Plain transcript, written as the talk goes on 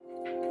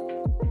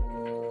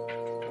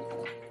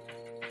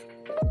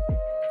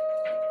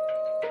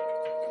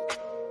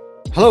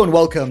Hello and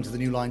welcome to the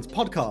New Lines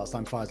podcast.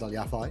 I'm Faiz Al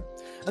Yafai,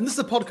 and this is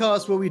a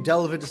podcast where we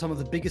delve into some of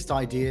the biggest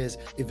ideas,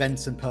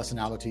 events, and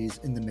personalities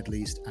in the Middle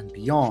East and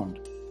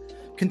beyond.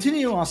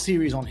 Continuing our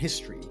series on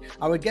history,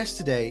 our guest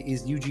today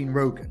is Eugene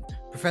Rogan,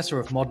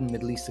 Professor of Modern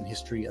Middle Eastern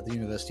History at the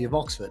University of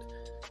Oxford.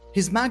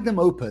 His magnum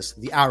opus,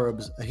 The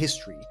Arabs, A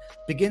History,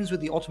 begins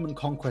with the Ottoman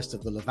conquest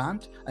of the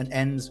Levant and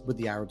ends with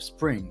the Arab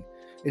Spring.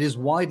 It is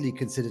widely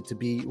considered to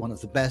be one of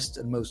the best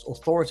and most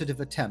authoritative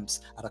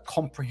attempts at a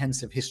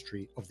comprehensive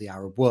history of the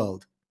Arab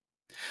world.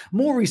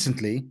 More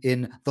recently,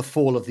 in The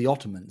Fall of the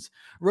Ottomans,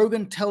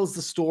 Rogan tells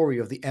the story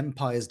of the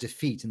empire's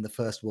defeat in the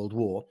First World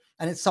War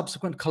and its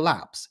subsequent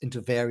collapse into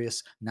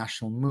various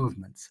national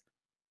movements.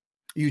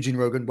 Eugene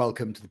Rogan,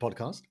 welcome to the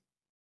podcast.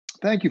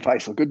 Thank you,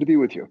 Faisal. Good to be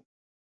with you.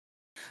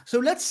 So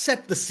let's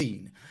set the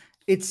scene.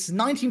 It's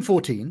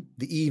 1914,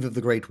 the eve of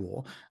the Great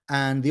War,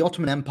 and the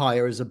Ottoman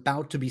Empire is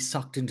about to be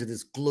sucked into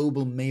this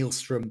global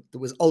maelstrom that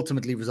was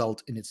ultimately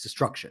result in its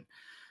destruction.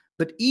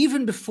 But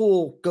even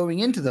before going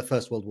into the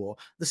First World War,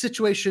 the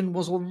situation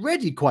was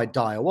already quite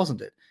dire,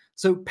 wasn't it?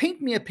 So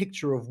paint me a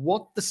picture of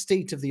what the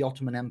state of the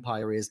Ottoman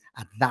Empire is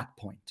at that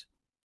point.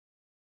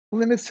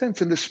 Well, in a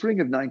sense, in the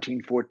spring of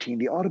 1914,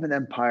 the Ottoman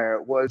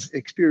Empire was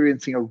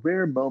experiencing a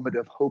rare moment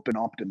of hope and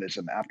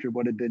optimism after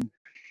what had been,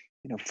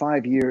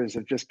 5 years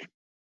of just,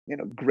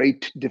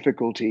 great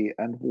difficulty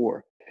and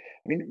war.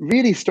 I mean,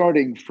 really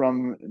starting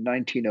from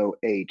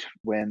 1908,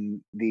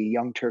 when the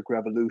Young Turk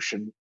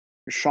Revolution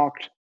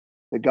shocked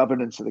the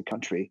governance of the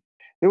country,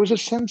 there was a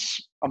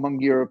sense among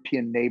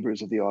European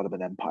neighbors of the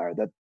Ottoman Empire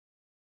that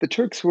the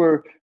Turks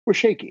were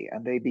shaky,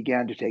 and they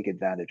began to take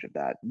advantage of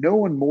that. No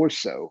one more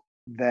so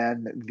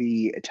than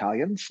the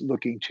Italians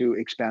looking to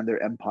expand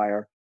their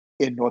empire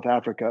in North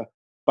Africa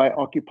by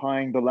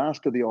occupying the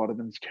last of the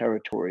Ottomans'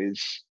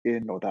 territories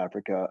in North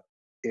Africa,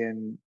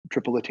 in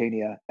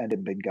Tripolitania and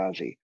in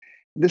Benghazi.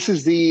 This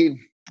is the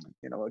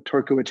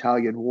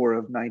Turco-Italian War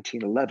of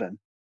 1911,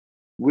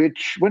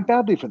 which went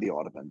badly for the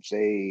Ottomans.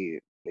 They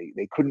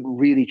couldn't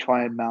really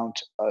try and mount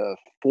a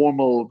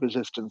formal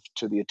resistance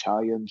to the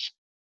Italians,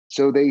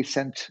 so they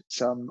sent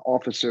some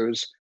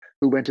officers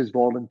who went as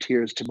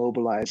volunteers to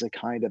mobilize a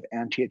kind of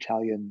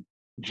anti-Italian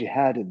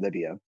jihad in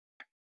Libya.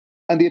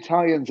 And the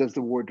Italians, as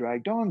the war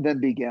dragged on, then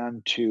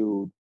began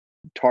to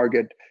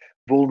target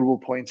vulnerable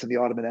points in the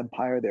Ottoman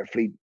Empire. Their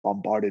fleet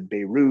bombarded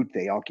Beirut,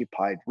 they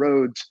occupied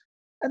Rhodes,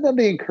 and then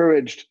they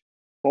encouraged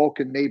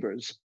Balkan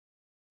neighbors,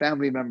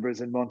 family members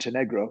in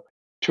Montenegro,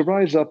 to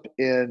rise up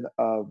in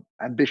an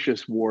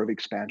ambitious war of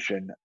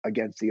expansion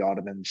against the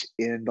Ottomans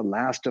in the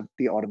last of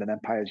the Ottoman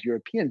Empire's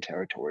European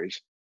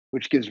territories,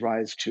 which gives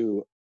rise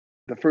to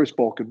the First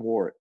Balkan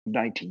War in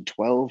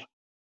 1912,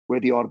 where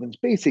the Ottomans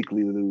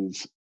basically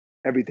lose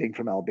everything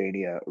from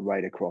Albania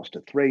right across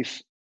to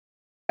Thrace,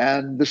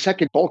 and the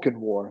Second Balkan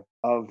War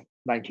of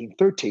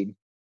 1913,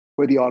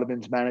 where the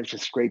Ottomans managed to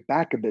scrape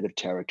back a bit of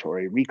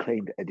territory,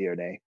 reclaimed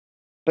Edirne.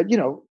 But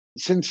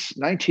since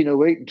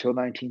 1908 until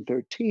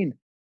 1913,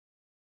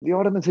 the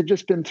Ottomans had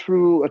just been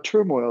through a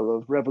turmoil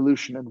of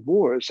revolution and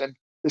wars. And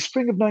the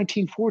spring of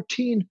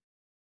 1914,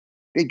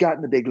 they'd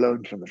gotten a big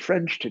loan from the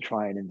French to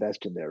try and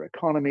invest in their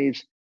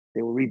economies.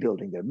 They were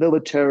rebuilding their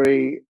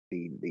military.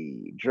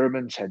 The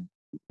Germans had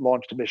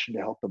launched a mission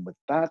to help them with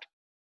that.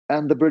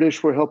 And the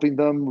British were helping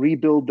them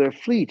rebuild their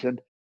fleet. And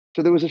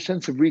so there was a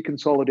sense of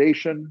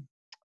reconsolidation,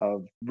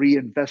 of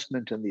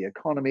reinvestment in the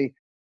economy,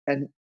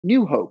 and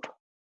new hope.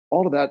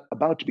 All of that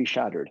about to be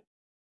shattered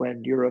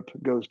when Europe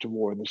goes to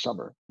war in the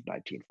summer of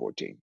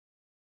 1914.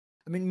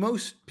 I mean,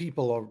 most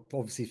people are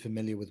obviously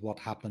familiar with what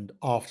happened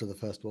after the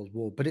First World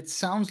War, but it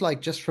sounds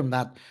like just from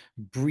that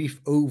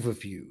brief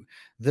overview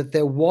that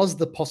there was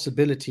the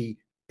possibility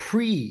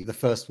pre the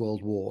First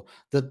World War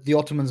that the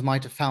Ottomans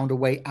might have found a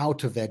way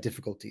out of their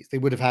difficulties. They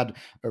would have had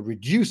a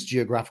reduced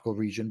geographical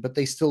region, but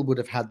they still would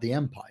have had the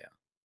empire.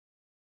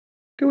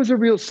 There was a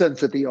real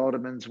sense that the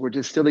Ottomans were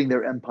distilling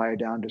their empire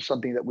down to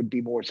something that would be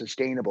more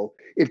sustainable,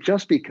 if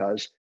just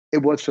because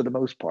it was, for the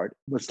most part,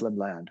 Muslim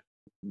land,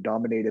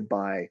 dominated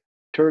by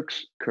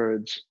Turks,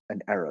 Kurds,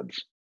 and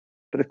Arabs.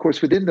 But of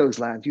course, within those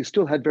lands, you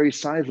still had very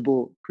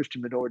sizable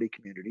Christian minority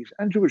communities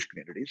and Jewish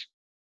communities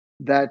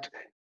that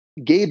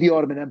gave the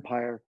Ottoman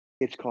Empire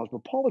its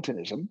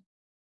cosmopolitanism,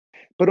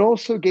 but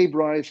also gave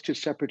rise to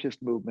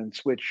separatist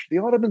movements, which the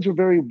Ottomans were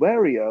very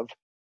wary of.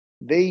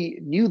 They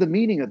knew the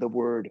meaning of the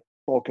word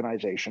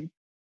balkanization,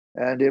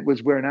 and it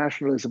was where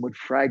nationalism would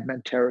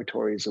fragment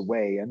territories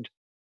away. And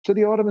so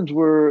the Ottomans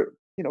were,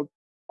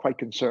 quite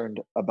concerned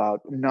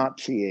about not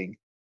seeing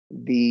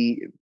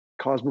the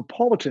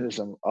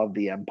cosmopolitanism of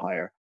the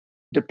empire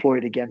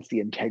deployed against the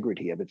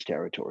integrity of its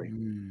territory.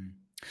 Mm.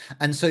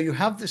 And so you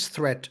have this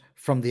threat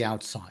from the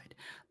outside,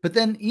 but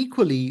then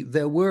equally,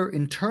 there were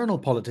internal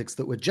politics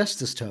that were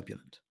just as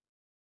turbulent.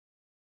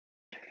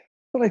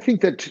 But I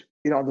think that,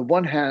 on the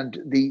one hand,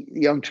 the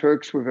Young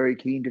Turks were very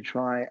keen to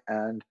try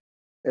and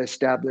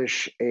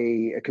establish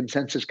a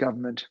consensus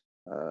government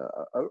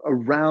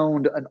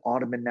around an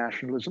Ottoman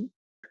nationalism.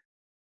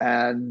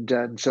 And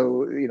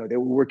so, they were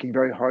working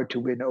very hard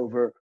to win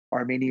over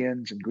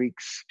Armenians and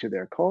Greeks to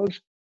their cause.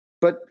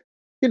 But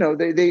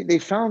they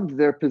found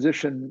their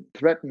position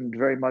threatened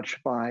very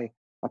much by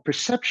a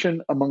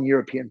perception among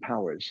European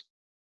powers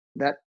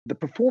that the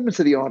performance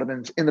of the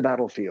Ottomans in the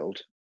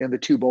battlefield, in the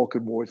two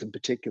Balkan Wars in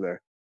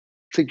particular,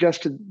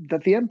 suggested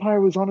that the empire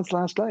was on its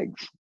last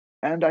legs.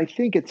 And I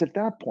think it's at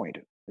that point,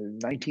 in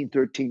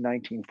 1913,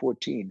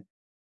 1914,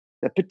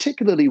 that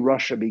particularly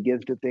Russia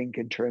begins to think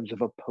in terms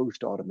of a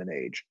post Ottoman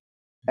age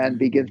and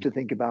begins Mm. to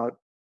think about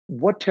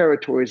what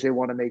territories they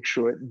want to make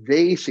sure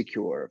they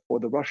secure for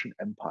the Russian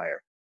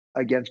Empire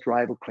against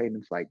rival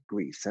claimants like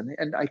Greece.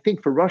 And I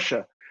think for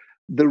Russia,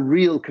 the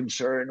real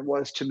concern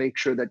was to make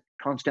sure that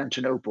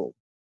Constantinople,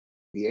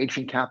 the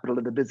ancient capital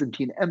of the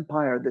Byzantine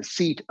Empire, the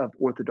seat of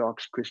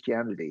Orthodox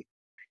Christianity,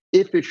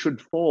 if it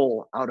should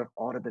fall out of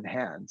Ottoman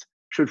hands,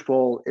 should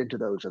fall into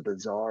those of the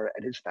Tsar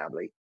and his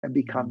family and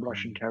become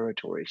Russian Mm.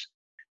 territories.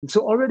 And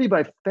so already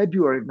by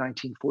February of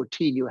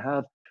 1914, you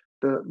have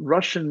the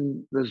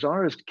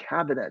Tsarist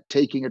cabinet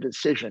taking a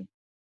decision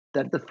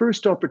that the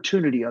first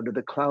opportunity under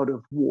the cloud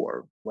of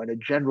war, when a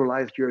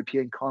generalized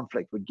European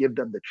conflict would give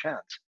them the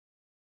chance,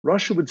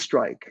 Russia would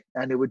strike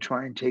and it would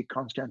try and take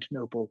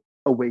Constantinople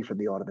away from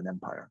the Ottoman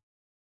Empire.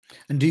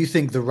 And do you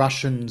think the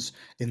Russians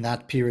in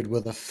that period were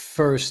the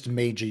first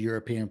major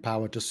European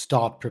power to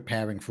start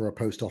preparing for a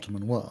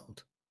post-Ottoman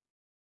world?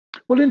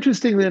 Well,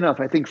 interestingly enough,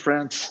 I think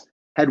France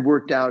had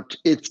worked out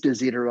its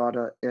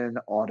desiderata in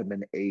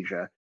Ottoman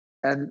Asia,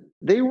 and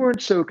they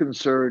weren't so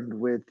concerned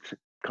with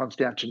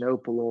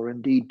Constantinople or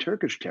indeed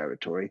Turkish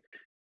territory.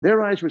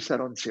 Their eyes were set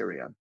on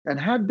Syria and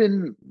had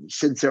been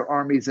since their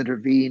armies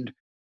intervened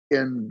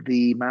in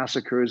the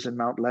massacres in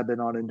Mount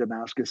Lebanon and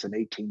Damascus in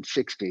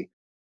 1860.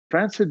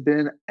 France had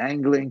been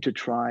angling to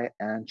try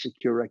and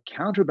secure a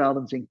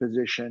counterbalancing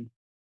position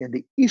in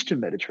the Eastern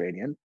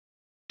Mediterranean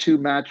to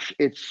match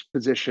its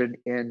position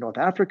in North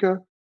Africa,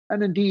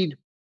 and indeed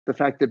the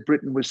fact that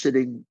Britain was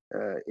sitting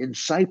in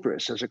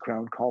Cyprus as a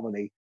crown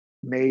colony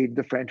made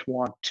the French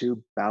want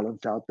to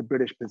balance out the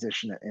British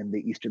position in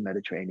the Eastern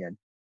Mediterranean.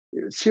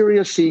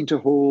 Syria seemed to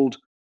hold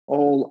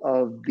all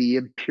of the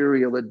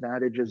imperial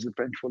advantages the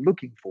French were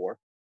looking for.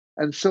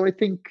 And so I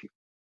think,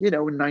 in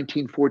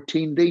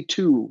 1914, they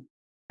too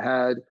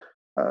had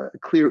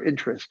clear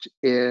interest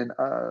in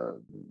a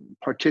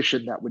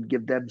partition that would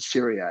give them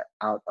Syria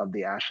out of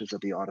the ashes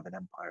of the Ottoman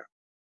Empire.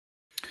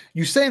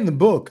 You say in the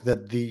book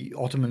that the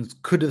Ottomans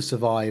could have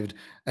survived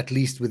at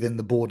least within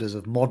the borders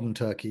of modern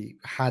Turkey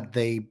had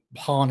they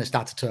harnessed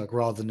Ataturk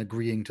rather than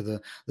agreeing to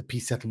the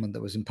peace settlement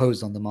that was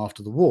imposed on them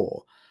after the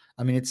war.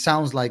 I mean, it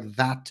sounds like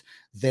that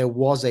there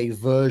was a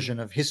version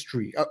of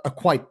history, a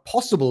quite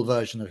possible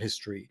version of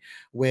history,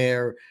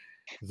 where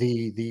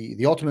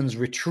the Ottomans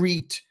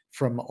retreat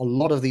from a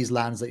lot of these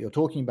lands that you're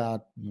talking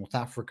about, North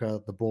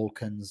Africa, the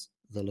Balkans,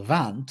 the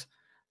Levant,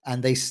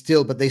 and they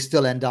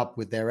still end up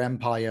with their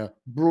empire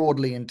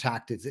broadly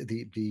intact. It's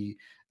the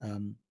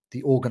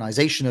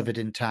organization of it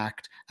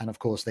intact, and of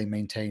course they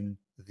maintain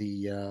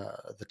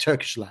the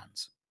Turkish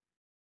lands.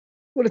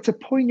 Well, it's a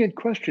poignant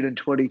question in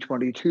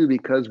 2022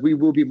 because we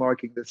will be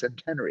marking the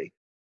centenary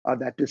of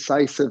that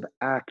decisive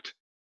act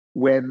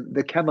when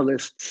the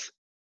Kemalists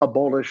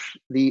abolish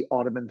the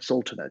Ottoman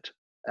Sultanate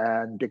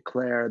and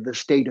declare the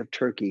state of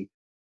Turkey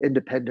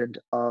independent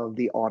of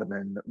the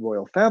Ottoman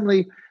royal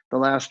family. The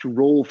last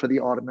role for the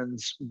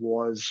Ottomans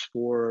was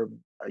for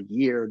a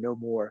year, no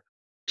more,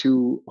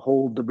 to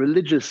hold the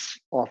religious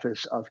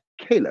office of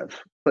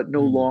caliph, but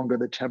no Mm. longer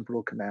the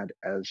temporal command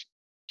as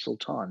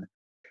sultan.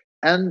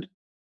 And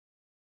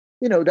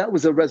that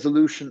was a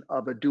resolution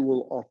of a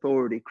dual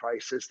authority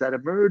crisis that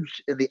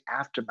emerged in the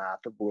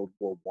aftermath of World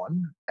War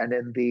One and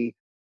in the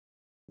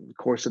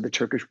course of the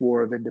Turkish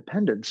War of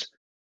Independence.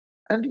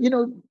 And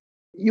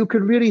you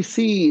can really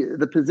see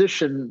the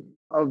position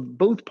of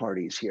both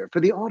parties here.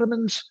 For the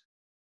Ottomans,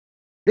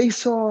 they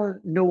saw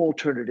no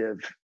alternative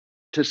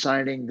to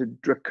signing the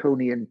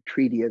draconian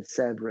Treaty of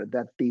Sèvres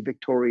that the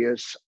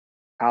victorious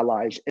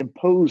Allies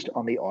imposed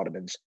on the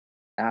Ottomans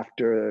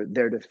after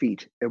their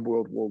defeat in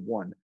World War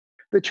One.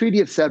 The Treaty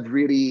of Sèvres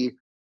really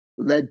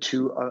led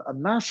to a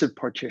massive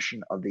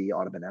partition of the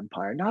Ottoman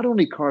Empire, not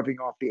only carving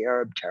off the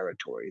Arab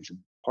territories and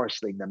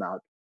parceling them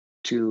out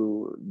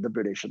to the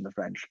British and the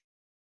French,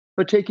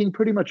 but taking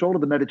pretty much all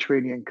of the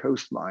Mediterranean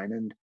coastline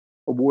and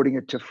awarding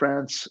it to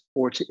France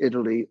or to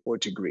Italy or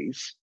to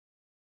Greece.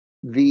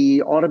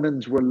 The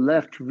Ottomans were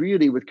left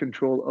really with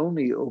control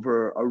only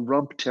over a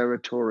rump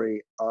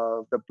territory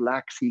of the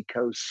Black Sea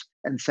coast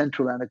and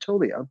central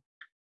Anatolia,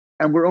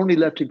 and were only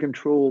left in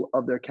control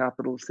of their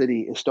capital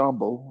city,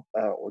 Istanbul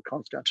or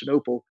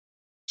Constantinople,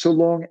 so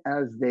long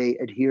as they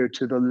adhered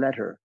to the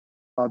letter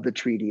of the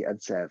Treaty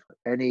at Sèvres.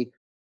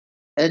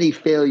 Any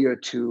failure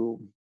to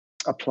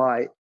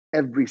apply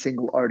every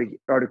single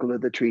article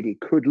of the treaty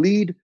could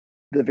lead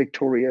the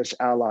victorious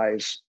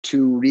allies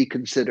to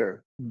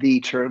reconsider the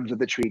terms of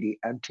the treaty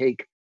and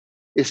take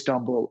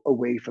Istanbul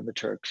away from the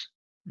Turks.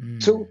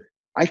 So Mm.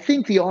 I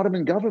think the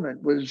Ottoman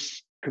government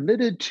was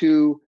committed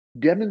to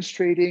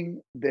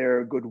demonstrating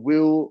their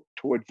goodwill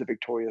towards the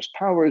victorious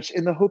powers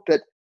in the hope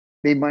that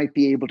they might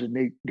be able to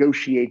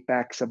negotiate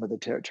back some of the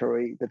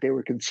territory that they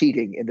were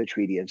conceding in the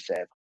Treaty of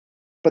Sèvres.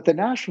 But the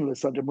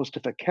nationalists under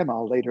Mustafa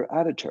Kemal, later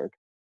Ataturk,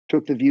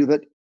 took the view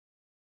that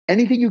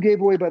anything you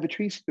gave away by the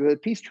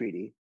peace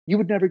treaty, you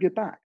would never get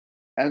back.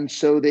 And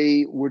so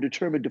they were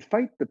determined to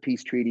fight the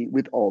peace treaty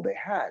with all they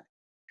had.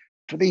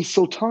 For the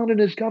Sultan and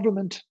his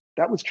government,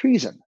 that was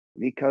treason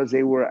because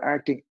they were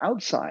acting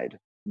outside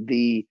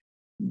the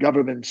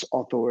government's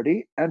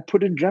authority and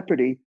put in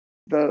jeopardy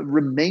the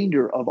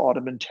remainder of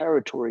Ottoman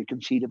territory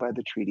conceded by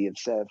the Treaty of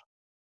Sèvres.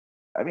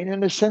 I mean,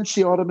 in a sense,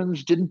 the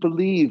Ottomans didn't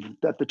believe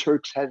that the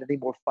Turks had any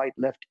more fight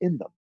left in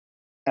them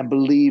and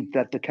believed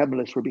that the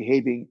Kemalists were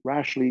behaving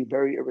rashly,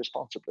 very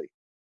irresponsibly.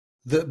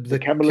 The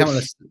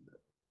Kemalists Kemalists,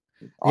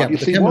 yeah, but the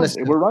obviously won. Kemalists,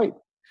 They were right.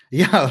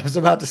 yeah, I was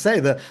about to say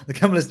the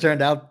Kemalists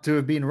turned out to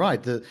have been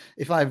right.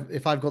 If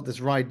I've got this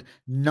right,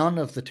 none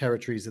of the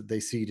territories that they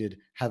ceded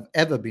have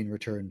ever been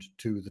returned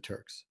to the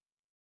Turks.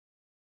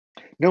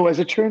 No, as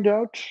it turned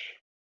out,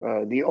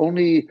 the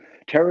only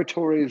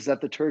territories that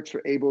the Turks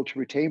were able to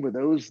retain were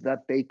those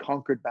that they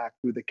conquered back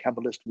through the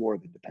Kemalist War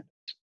of Independence.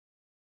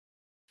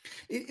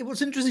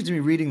 What's interesting to me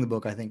reading the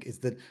book, I think, is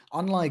that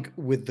unlike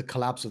with the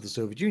collapse of the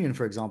Soviet Union,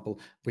 for example,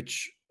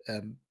 which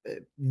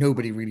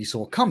nobody really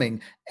saw coming,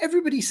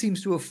 everybody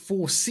seems to have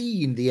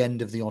foreseen the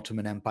end of the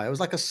Ottoman Empire. It was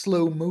like a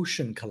slow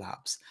motion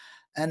collapse.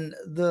 And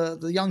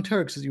the Young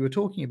Turks, as you were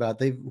talking about,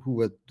 who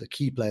were the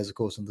key players, of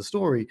course, in the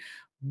story,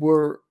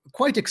 were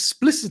quite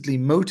explicitly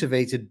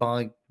motivated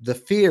by the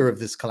fear of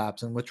this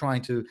collapse and were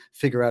trying to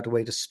figure out a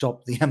way to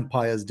stop the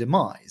empire's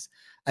demise.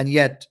 And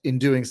yet, in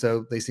doing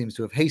so, they seem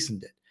to have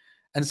hastened it.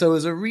 And so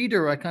as a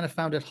reader, I kind of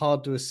found it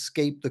hard to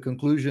escape the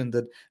conclusion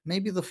that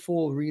maybe the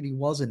fall really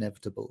was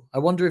inevitable. I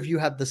wonder if you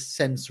had the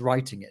sense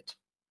writing it.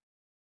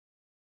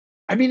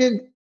 I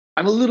mean,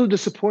 I'm a little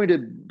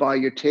disappointed by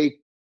your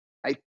take.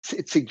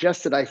 It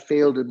suggests that I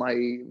failed in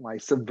my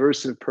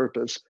subversive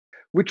purpose,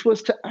 which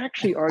was to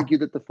actually argue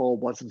that the fall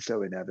wasn't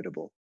so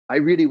inevitable. I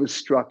really was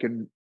struck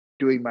in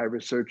doing my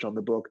research on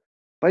the book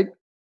by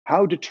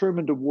how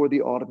determined a war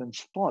the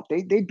Ottomans fought.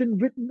 They'd been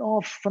written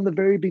off from the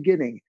very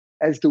beginning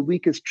as the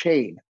weakest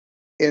chain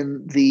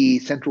in the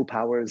Central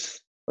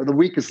Powers, or the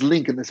weakest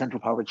link in the Central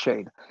Power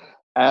chain.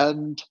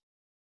 And,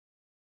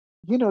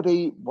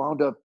 they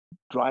wound up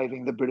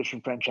driving the British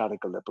and French out of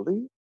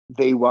Gallipoli.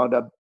 They wound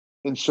up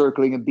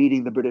encircling and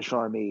beating the British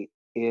army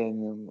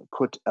in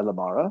Kut el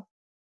Amara.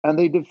 And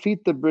they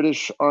defeat the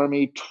British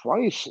army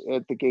twice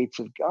at the gates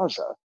of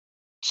Gaza.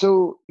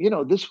 So,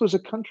 this was a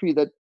country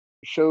that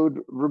showed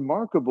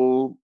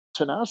remarkable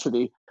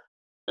tenacity.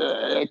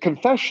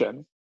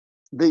 Confession,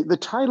 the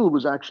title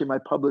was actually my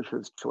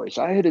publisher's choice.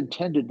 I had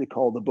intended to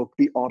call the book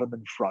The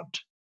Ottoman Front,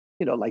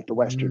 like the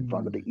Western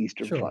Front or the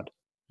Eastern Sure. Front.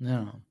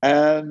 Yeah.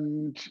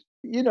 And,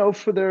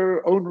 for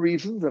their own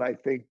reasons, and I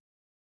think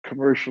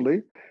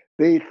commercially,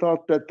 they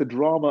thought that the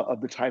drama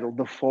of the title,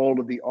 The Fall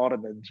of the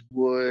Ottomans,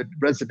 would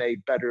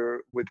resonate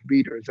better with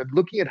readers. And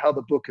looking at how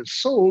the book is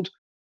sold,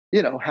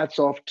 hats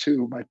off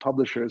to my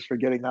publishers for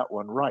getting that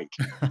one right.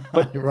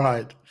 But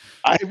right.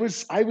 I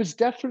was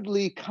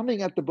definitely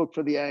coming at the book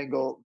for the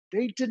angle.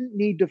 They didn't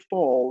need to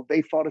fall.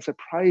 They fought a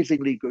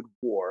surprisingly good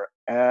war.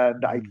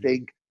 And I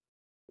think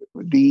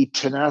the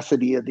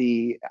tenacity of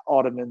the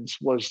Ottomans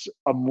was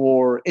a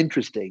more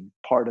interesting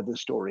part of the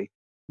story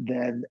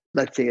than,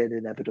 let's say, an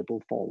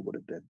inevitable fall would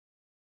have been.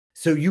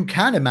 So you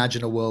can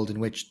imagine a world in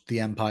which the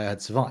empire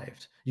had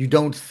survived. You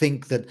don't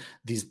think that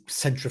these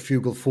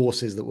centrifugal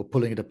forces that were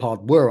pulling it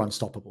apart were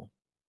unstoppable.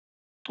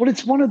 Well,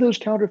 it's one of those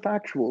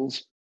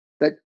counterfactuals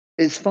that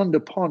is fun to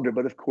ponder,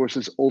 but of course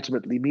is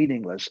ultimately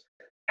meaningless.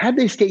 Had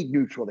they stayed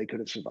neutral, they could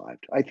have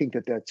survived. I think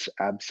that that's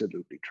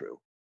absolutely true.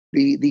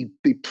 The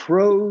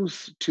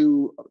pros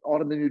to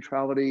Ottoman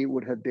neutrality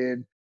would have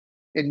been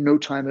in no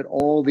time at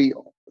all. The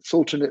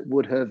Sultanate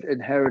would have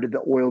inherited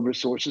the oil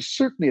resources,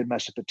 certainly of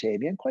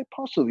Mesopotamia and quite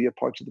possibly of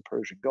parts of the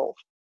Persian Gulf.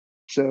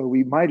 So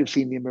we might have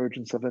seen the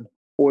emergence of an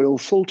oil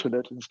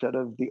sultanate instead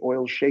of the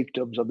oil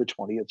sheikdoms of the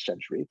 20th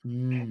century.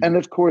 And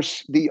of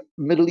course, the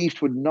Middle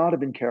East would not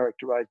have been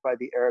characterized by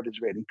the Arab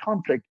Israeli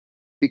conflict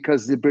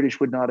because the British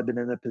would not have been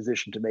in a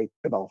position to make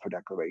the Balfour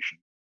Declaration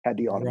had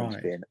the Ottomans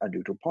Right. been a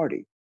neutral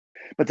party.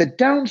 But the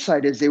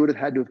downside is they would have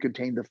had to have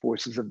contained the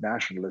forces of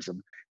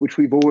nationalism, which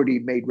we've already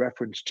made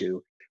reference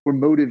to, were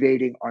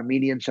motivating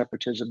Armenian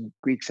separatism,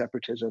 Greek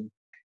separatism,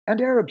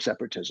 and Arab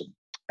separatism.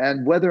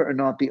 And whether or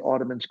not the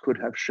Ottomans could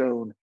have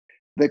shown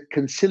the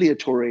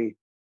conciliatory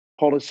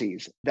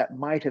policies that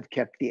might have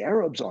kept the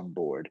Arabs on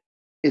board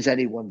is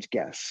anyone's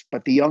guess.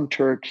 But the Young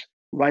Turks,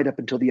 right up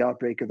until the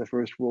outbreak of the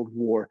First World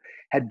War,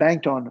 had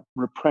banked on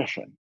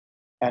repression.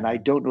 And I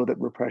don't know that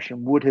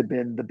repression would have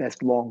been the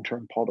best long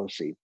term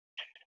policy.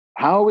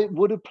 How it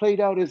would have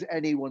played out is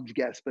anyone's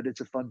guess, but it's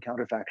a fun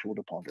counterfactual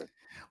to ponder.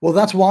 Well,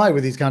 that's why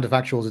with these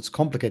counterfactuals it's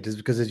complicated, is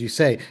because, as you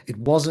say, it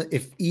wasn't,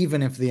 if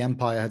even if the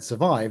empire had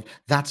survived,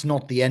 that's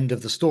not the end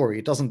of the story.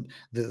 It doesn't,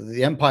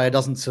 the empire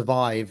doesn't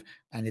survive,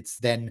 and it's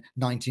then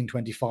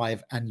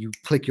 1925, and you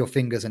click your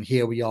fingers, and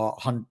here we are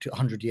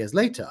 100 years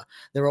later.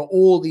 There are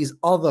all these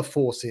other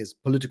forces,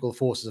 political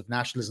forces of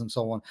nationalism,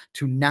 so on,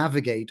 to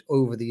navigate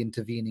over the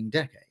intervening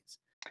decades.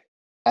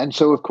 And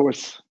so, of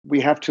course, we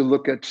have to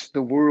look at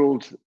the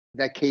world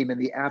that came in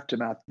the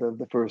aftermath of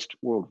the First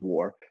World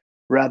War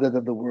rather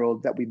than the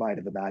world that we might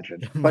have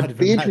imagined. Might But have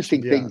the imagined,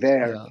 interesting thing yeah,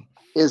 there yeah,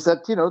 is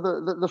that,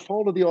 the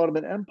fall of the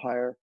Ottoman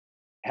Empire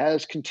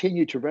has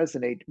continued to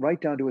resonate right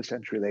down to a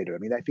century later. I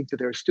mean, I think that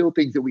there are still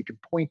things that we can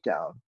point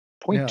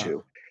yeah,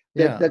 to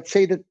that yeah.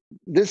 say that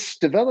this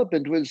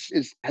development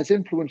has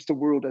influenced the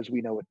world as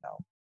we know it now.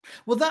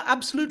 Well, that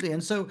absolutely.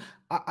 And so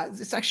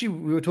it's actually,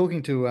 we were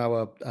talking to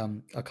our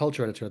a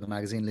culture editor of the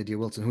magazine, Lydia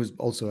Wilson, who's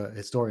also a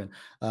historian,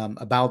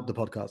 about the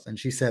podcast, and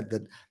she said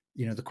that,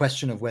 the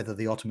question of whether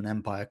the Ottoman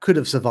Empire could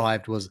have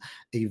survived was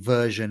a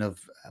version of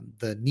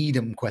the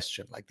Needham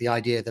question, like the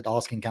idea that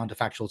asking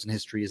counterfactuals in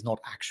history is not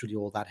actually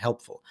all that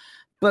helpful.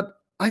 But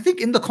I think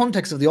in the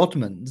context of the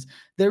Ottomans,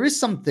 there is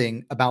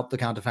something about the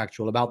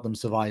counterfactual, about them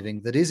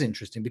surviving, that is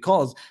interesting,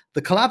 because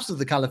the collapse of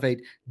the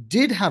caliphate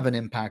did have an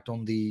impact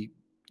on the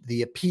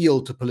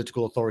appeal to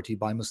political authority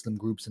by Muslim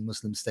groups and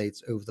Muslim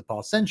states over the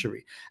past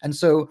century. And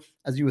so,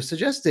 as you were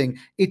suggesting,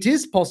 it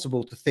is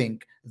possible to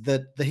think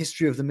that the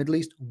history of the Middle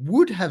East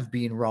would have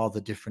been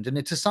rather different.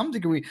 And to some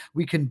degree,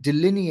 we can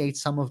delineate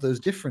some of those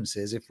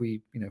differences if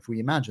we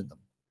imagine them.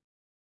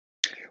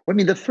 Well, I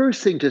mean, the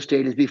first thing to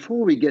state is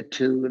before we get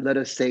to, let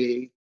us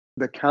say,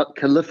 the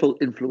caliphal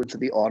influence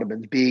of the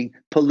Ottomans being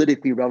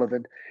politically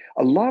relevant,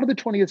 a lot of the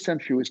 20th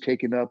century was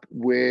taken up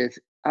with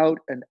out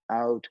and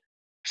out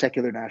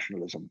secular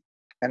nationalism.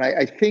 And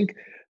I think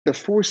the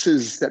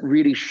forces that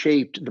really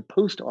shaped the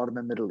post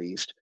Ottoman Middle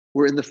East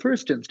were, in the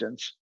first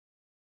instance,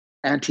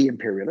 anti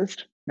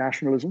imperialist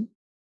nationalism.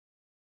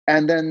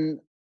 And then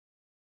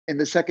in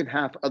the second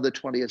half of the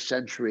 20th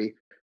century,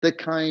 the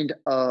kind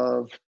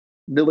of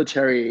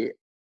military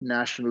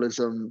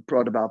nationalism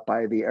brought about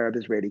by the Arab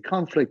Israeli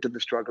conflict and the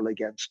struggle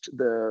against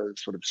the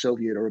sort of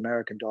Soviet or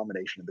American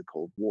domination of the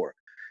Cold War.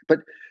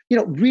 But,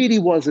 really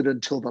wasn't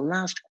until the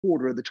last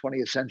quarter of the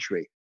 20th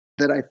century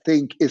that I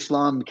think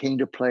Islam came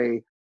to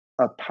play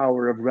a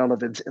power of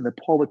relevance in the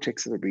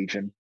politics of the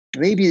region.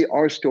 Maybe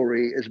our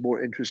story is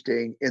more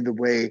interesting in the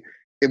way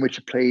in which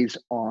it plays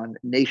on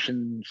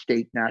nation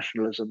state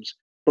nationalisms,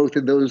 both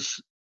in those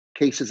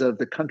cases of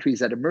the countries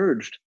that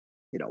emerged,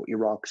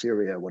 Iraq,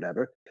 Syria,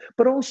 whatever,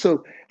 but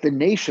also the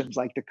nations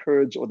like the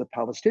Kurds or the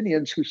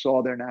Palestinians who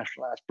saw their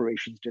national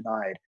aspirations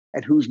denied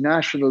and whose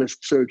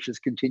nationalist search has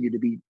continued to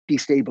be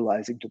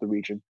destabilizing to the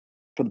region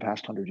for the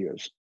past 100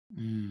 years.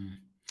 Mm.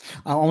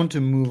 I want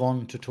to move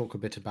on to talk a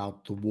bit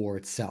about the war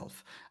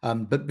itself.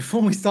 But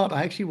before we start,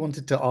 I actually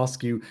wanted to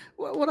ask you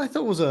what I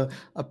thought was a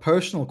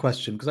personal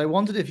question, because I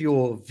wondered if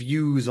your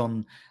views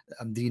on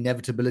the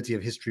inevitability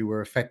of history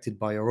were affected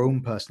by your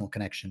own personal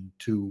connection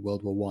to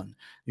World War One.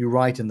 You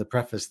write in the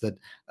preface that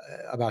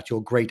about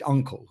your great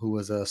uncle, who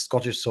was a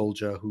Scottish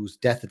soldier whose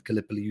death at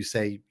Gallipoli you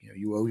say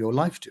you owe your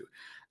life to.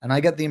 And I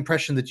get the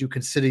impression that you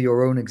consider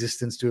your own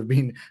existence to have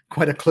been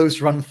quite a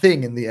close run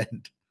thing in the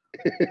end.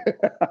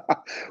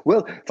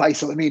 Well,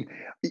 Faisal, I mean,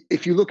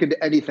 if you look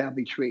into any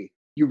family tree,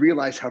 you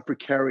realize how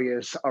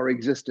precarious our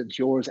existence,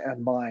 yours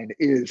and mine,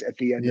 is at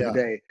the end of the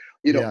Yeah, day.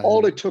 yeah,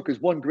 All yeah. it took is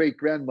one great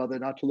grandmother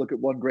not to look at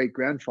one great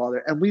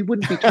grandfather, and we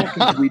wouldn't be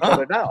talking to each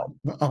other now.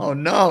 Oh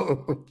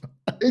no.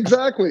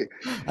 Exactly.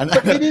 And,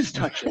 But it is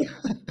touching.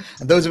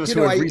 and those of us You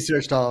who know, have I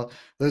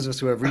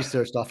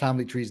researched our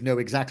family trees know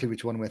exactly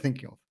which one we're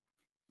thinking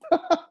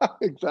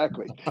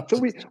exactly. of.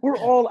 So we're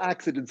all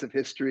accidents of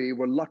history.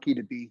 We're lucky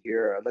to be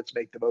here. Let's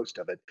make the most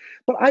of it.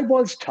 But I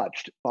was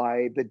touched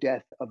by the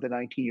death of the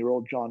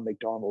 19-year-old John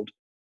MacDonald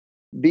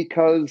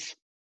because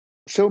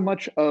so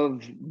much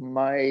of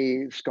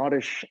my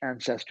Scottish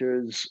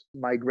ancestors'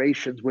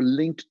 migrations were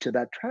linked to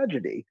that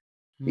tragedy.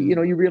 Hmm,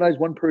 You realize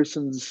one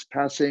person's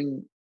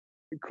passing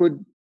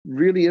could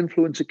really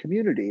influence a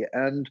community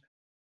and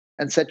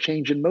set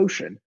change in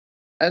motion.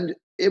 And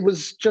it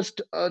was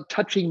just a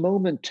touching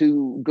moment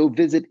to go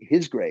visit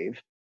his grave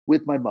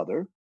with my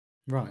mother,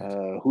 right.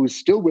 who is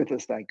still with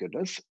us, thank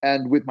goodness,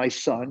 and with my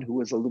son, who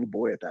was a little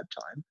boy at that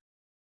time.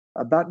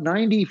 About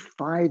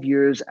 95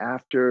 years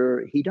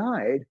after he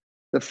died,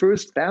 the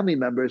first family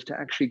members to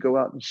actually go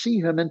out and see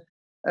him. And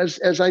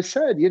as I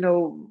said,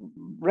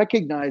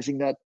 recognizing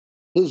that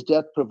his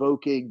death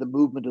provoking the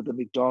movement of the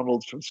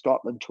McDonalds from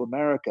Scotland to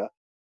America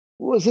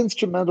was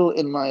instrumental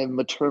in my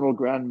maternal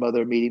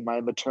grandmother meeting my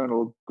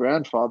maternal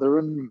grandfather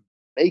and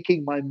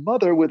making my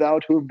mother,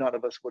 without whom none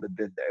of us would have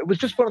been there. It was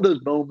just one of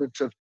those moments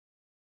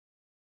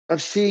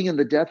of seeing in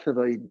the death of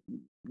a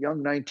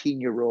young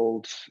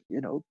 19-year-old,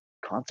 Yeah.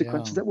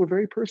 consequences that were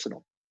very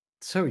personal.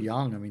 So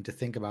young. I mean, to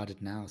think about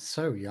it now,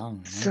 so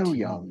young, So 19.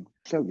 young,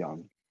 so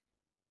young.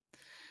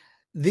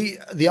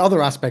 The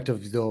other aspect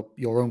of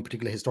your own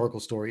particular historical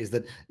story is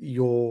that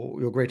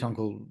your great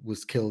uncle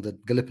was killed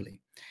at Gallipoli,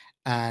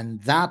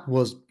 and that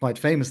was quite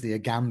famously a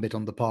gambit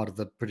on the part of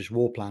the British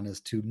war planners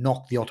to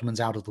knock the Ottomans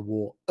out of the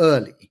war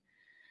early.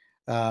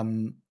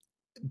 Um,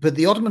 but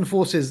the Ottoman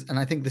forces, and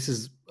I think this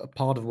is a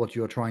part of what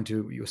you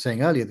were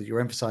saying earlier that you're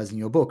emphasizing in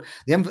your book,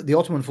 the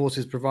Ottoman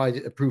forces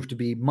proved to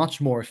be much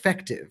more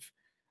effective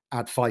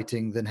at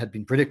fighting than had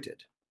been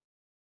predicted.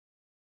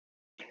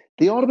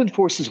 The Ottoman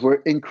forces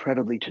were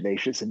incredibly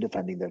tenacious in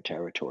defending their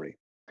territory.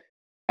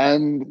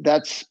 And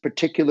that's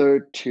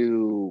particular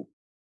to,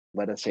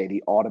 let us say,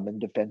 the Ottoman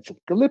defense of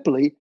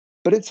Gallipoli,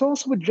 but it's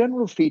also a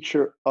general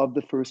feature of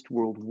the First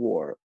World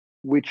War,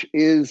 which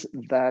is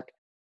that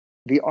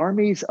the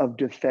armies of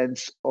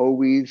defense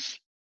always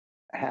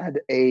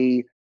had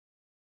a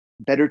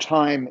better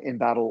time in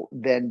battle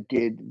than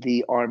did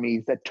the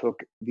armies that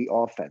took the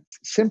offense,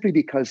 simply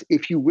because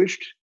if you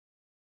wished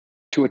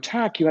to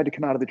attack, you had to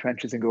come out of the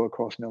trenches and go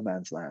across no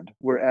man's land.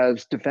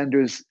 Whereas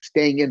defenders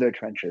staying in their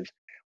trenches,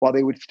 while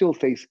they would still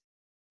face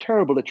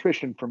terrible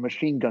attrition from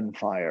machine gun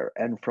fire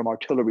and from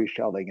artillery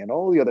shelling and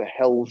all the other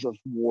hells of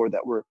war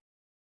that were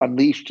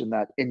unleashed in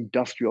that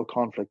industrial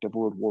conflict of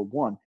World War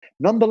One,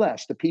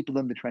 nonetheless, the people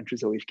in the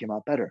trenches always came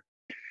out better.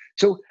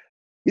 So,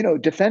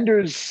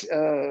 defenders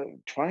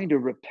trying to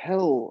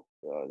repel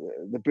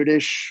the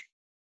British,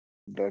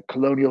 the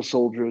colonial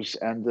soldiers,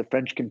 and the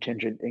French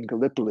contingent in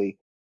Gallipoli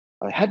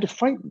had to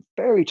fight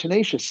very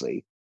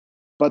tenaciously,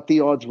 but the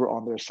odds were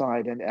on their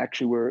side, and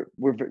actually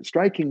were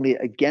strikingly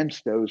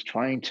against those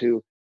trying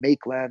to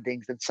make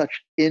landings in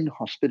such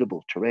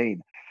inhospitable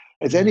terrain.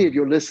 As any of Mm.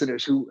 your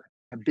listeners who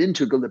have been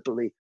to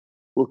Gallipoli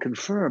will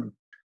confirm,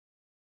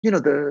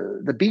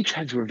 the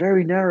beachheads were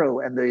very narrow,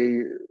 and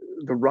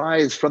the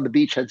rise from the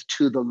beachheads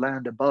to the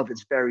land above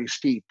is very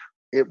steep.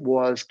 It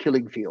was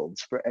killing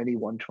fields for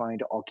anyone trying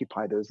to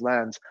occupy those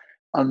lands,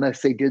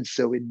 unless they did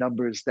so in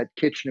numbers that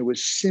Kitchener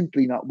was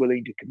simply not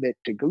willing to commit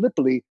to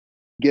Gallipoli,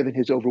 given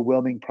his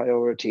overwhelming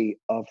priority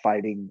of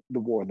fighting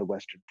the war on the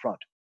Western Front.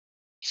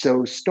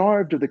 So,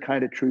 starved of the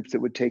kind of troops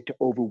it would take to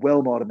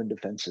overwhelm Ottoman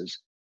defenses,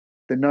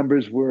 the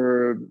numbers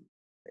were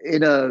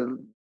in a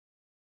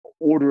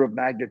order of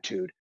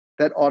magnitude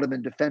that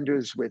Ottoman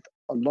defenders, with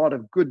a lot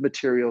of good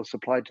material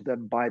supplied to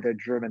them by their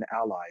German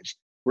allies,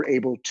 were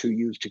able to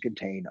use to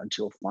contain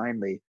until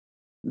finally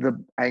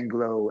the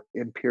Anglo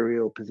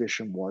imperial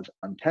position was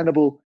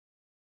untenable.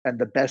 And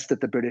the best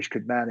that the British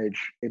could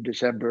manage in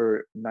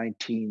December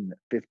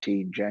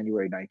 1915,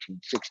 January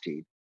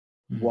 1916,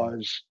 Mm.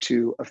 was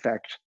to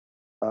effect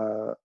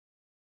uh,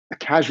 a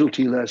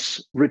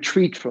casualty-less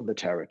retreat from the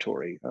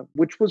territory,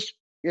 which was,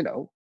 you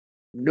know,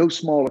 no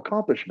small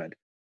accomplishment,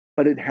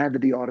 but it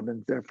handed the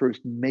Ottomans their first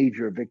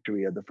major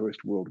victory of the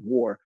First World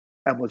War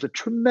and was a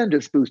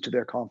tremendous boost to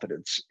their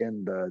confidence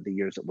in the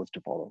years that was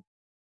to follow.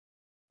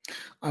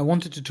 I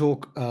wanted to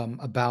talk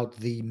about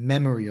the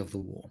memory of the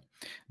war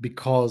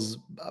because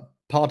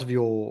part of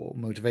your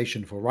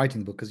motivation for writing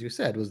the book, as you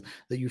said, was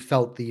that you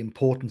felt the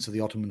importance of the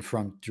Ottoman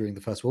front during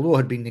the First World War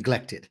had been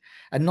neglected,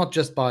 and not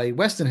just by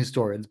Western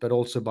historians, but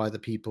also by the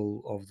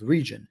people of the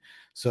region.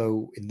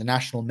 So, in the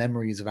national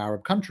memories of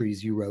Arab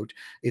countries, you wrote,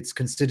 it's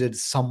considered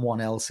someone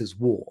else's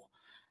war.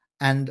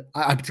 And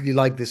I particularly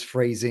like this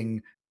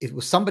phrasing, it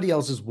was somebody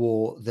else's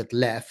war that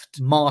left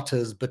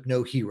martyrs but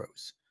no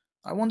heroes.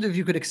 I wonder if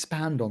you could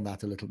expand on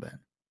that a little bit.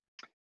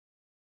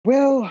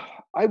 Well,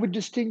 I would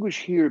distinguish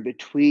here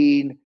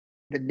between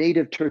the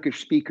native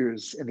Turkish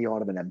speakers in the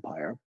Ottoman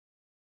Empire,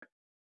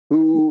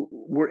 who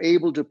were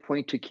able to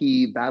point to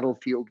key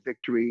battlefield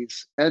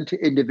victories and to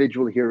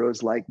individual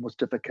heroes like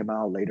Mustafa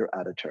Kemal, later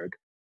Ataturk,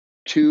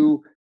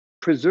 to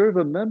preserve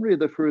a memory of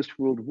the First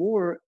World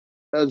War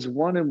as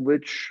one in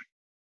which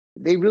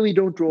they really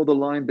don't draw the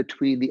line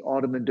between the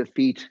Ottoman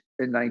defeat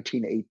in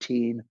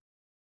 1918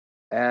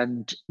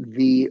 and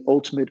the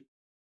ultimate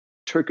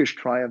Turkish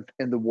triumph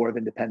in the War of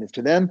Independence.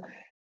 To them,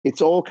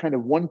 it's all kind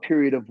of one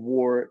period of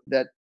war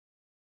that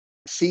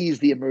sees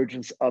the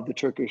emergence of the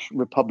Turkish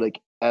Republic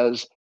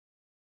as,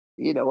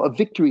 a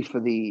victory for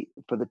the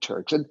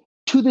Turks. And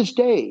to this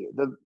day,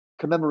 the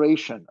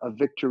commemoration of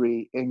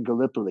victory in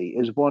Gallipoli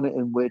is one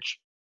in which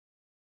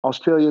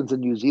Australians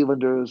and New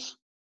Zealanders,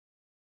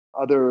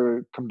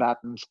 other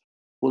combatants,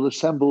 will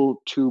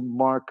assemble to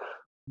mark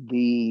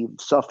the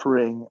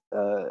suffering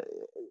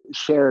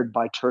shared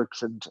by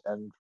Turks and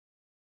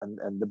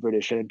the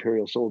British and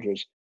Imperial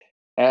soldiers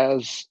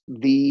as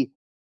the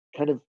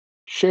kind of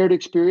shared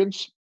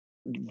experience,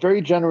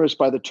 very generous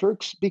by the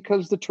Turks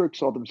because the Turks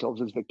saw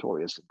themselves as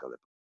victorious in Gallipoli.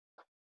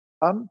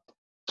 Um,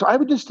 so I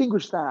would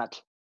distinguish that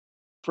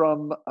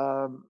from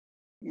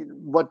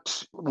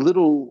what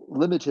little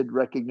limited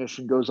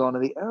recognition goes on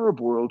in the Arab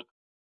world,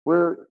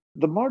 where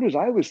the martyrs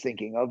I was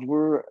thinking of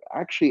were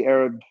actually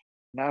Arab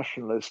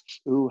nationalists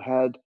who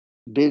had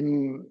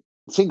been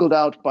singled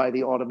out by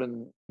the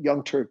Ottoman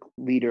Young Turk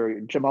leader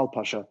Jamal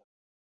Pasha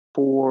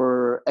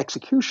for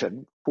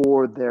execution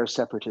for their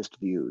separatist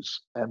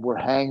views and were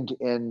hanged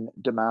in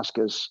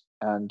Damascus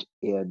and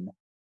in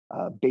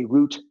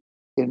Beirut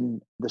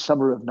in the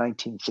summer of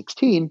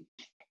 1916.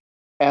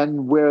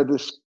 and where the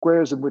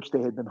squares in which they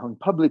had been hung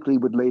publicly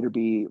would later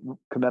be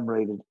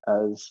commemorated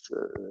as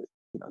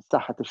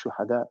Sahat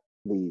al-Shuhada,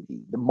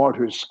 the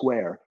Martyrs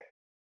Square.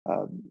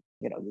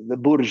 The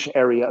Burj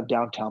area of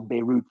downtown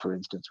Beirut, for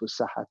instance, was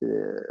Sahat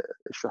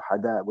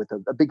al-Shuhada with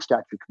a big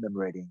statue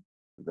commemorating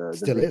the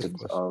Still is, of victims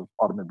course. of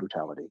Ottoman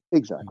brutality.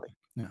 Exactly.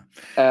 Yeah.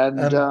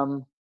 And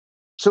Um,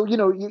 so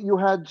you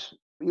had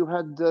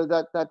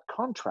that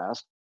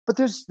contrast, but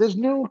there's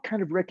no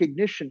kind of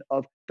recognition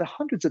of the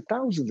hundreds of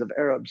thousands of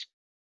Arabs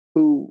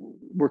who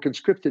were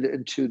conscripted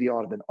into the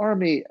Ottoman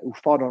army, who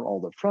fought on all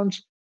the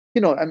fronts.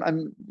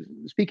 I'm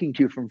speaking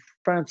to you from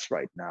France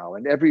right now,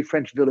 and every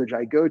French village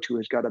I go to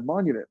has got a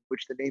monument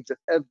which the names of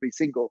every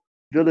single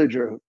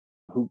villager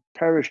who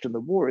perished in the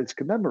war is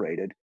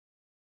commemorated.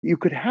 You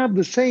could have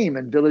the same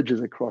in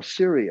villages across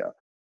Syria,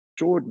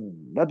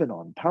 Jordan,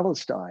 Lebanon,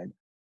 Palestine,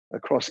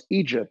 across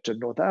Egypt and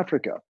North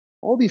Africa.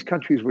 All these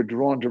countries were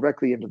drawn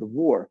directly into the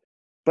war,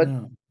 but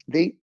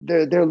yeah.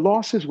 their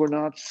losses were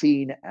not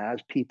seen as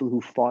people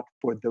who fought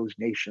for those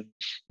nations.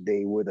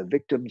 They were the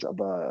victims of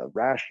a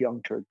rash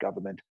young Turk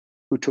government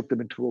who took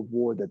them into a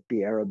war that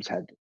the Arabs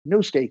had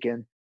no stake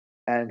in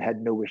and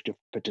had no wish to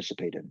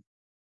participate in.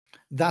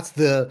 That's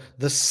the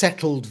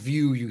settled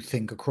view, you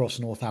think, across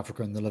North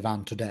Africa and the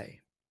Levant today.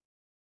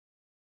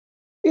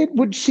 It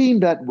would seem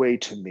that way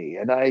to me,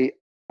 and I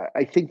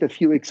think the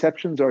few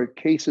exceptions are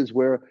cases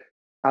where,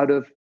 out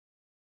of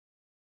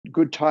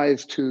good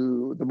ties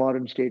to the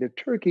modern state of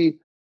Turkey,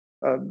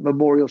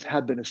 memorials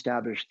have been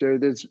established.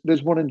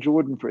 There's one in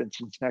Jordan, for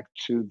instance, next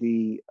to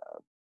the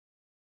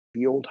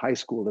old high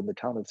school in the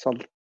town of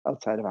Salt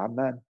outside of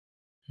Amman,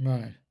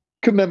 Right.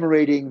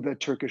 commemorating the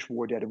Turkish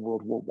war dead in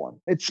World War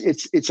One.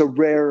 It's a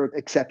rare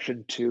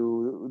exception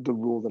to the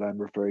rule that I'm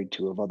referring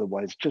to of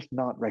otherwise just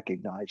not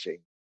recognizing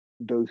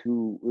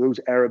those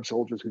Arab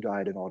soldiers who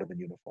died in Ottoman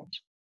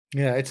uniforms.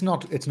 Yeah, it's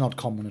not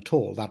common at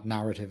all. That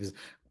narrative is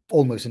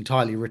almost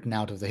entirely written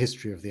out of the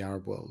history of the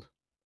Arab world.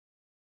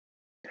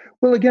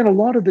 Well, again, a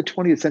lot of the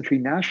 20th century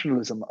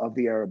nationalism of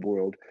the Arab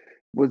world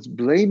was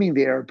blaming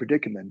the Arab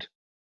predicament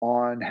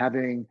on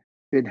having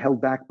been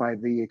held back by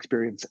the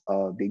experience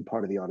of being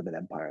part of the Ottoman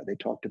Empire. They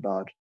talked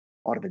about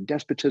Ottoman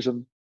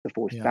despotism, the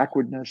forced Yeah.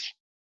 backwardness.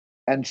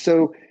 And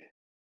so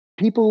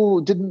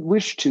people didn't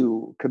wish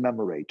to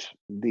commemorate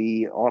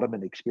the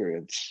Ottoman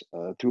experience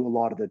through a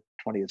lot of the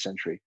 20th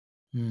century.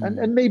 And, Hmm.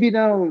 and maybe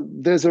now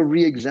there's a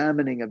re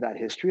examining of that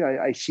history.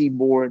 I see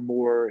more and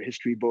more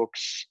history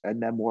books and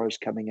memoirs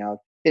coming out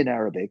in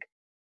Arabic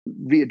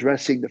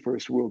readdressing the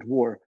First World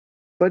War.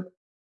 But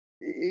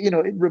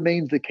it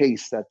remains the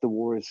case that the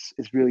war is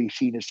really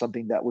seen as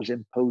something that was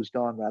imposed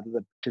on rather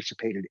than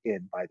participated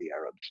in by the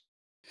Arabs.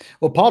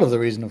 Well, part of the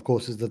reason, of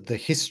course, is that the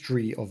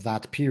history of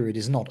that period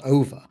is not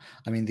over.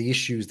 I mean, the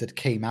issues that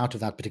came out of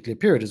that particular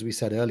period, as we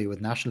said earlier,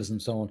 with nationalism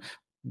and so on,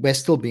 they're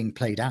still being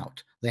played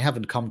out. They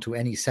haven't come to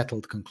any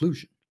settled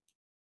conclusion.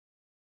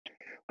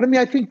 But I mean,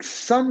 I think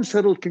some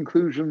settled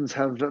conclusions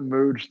have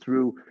emerged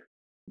through,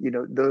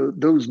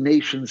 those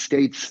nation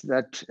states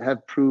that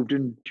have proved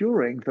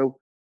enduring. Though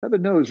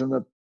heaven knows, in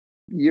the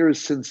years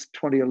since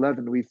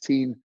 2011, we've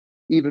seen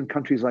even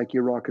countries like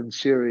Iraq and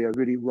Syria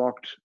really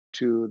rocked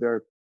to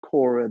their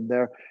core and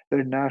their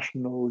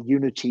national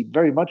unity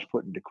very much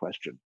put into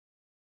question.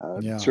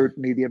 Yeah.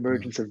 Certainly, the Yeah.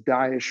 emergence of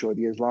Daesh or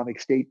the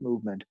Islamic State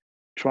movement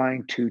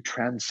trying to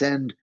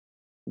transcend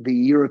the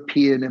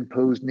European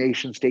imposed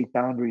nation state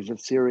boundaries of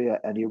Syria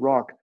and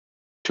Iraq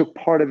took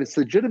part of its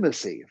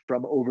legitimacy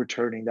from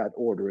overturning that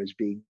order as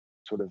being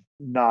sort of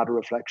not a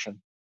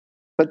reflection.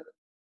 But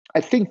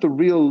I think the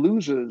real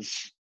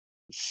losers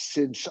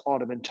since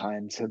Ottoman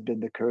times have been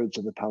the Kurds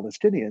and the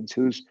Palestinians,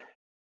 whose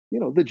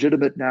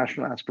legitimate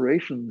national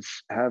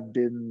aspirations have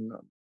been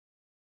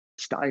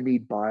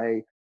stymied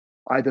by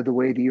either the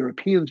way the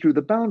Europeans drew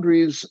the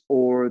boundaries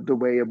or the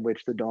way in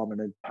which the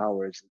dominant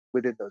powers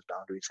within those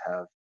boundaries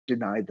have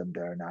denied them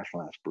their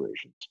national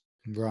aspirations.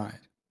 Right.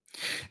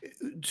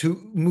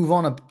 To move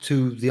on up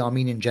to the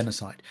Armenian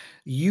genocide,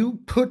 you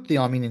put the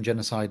Armenian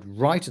genocide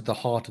right at the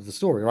heart of the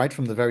story. Right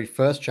from the very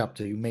first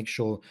chapter, you make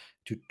sure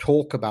to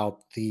talk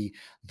about the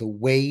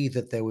way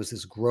that there was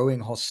this growing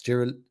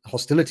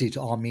hostility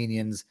to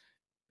Armenians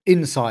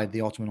inside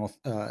the Ottoman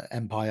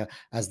Empire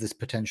as this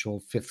potential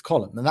fifth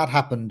column, and that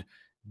happened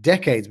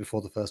decades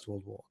before the First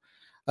World War.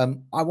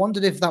 I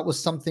wondered if that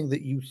was something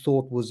that you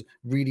thought was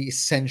really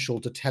essential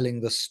to telling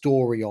the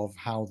story of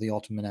how the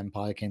Ottoman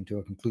Empire came to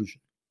a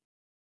conclusion.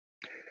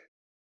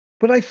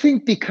 But I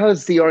think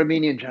because the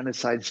Armenian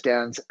genocide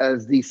stands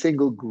as the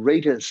single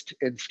greatest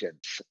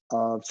instance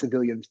of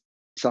civilian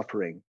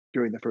suffering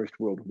during the First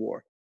World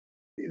War,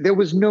 there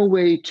was no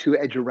way to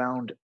edge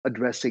around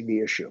addressing the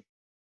issue.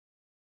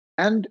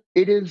 And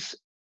it is,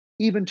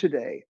 even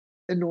today,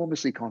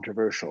 enormously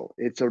controversial.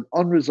 It's an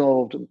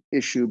unresolved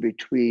issue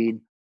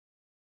between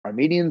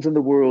Armenians in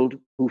the world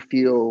who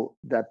feel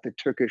that the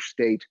Turkish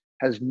state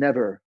has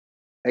never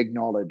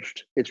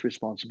acknowledged its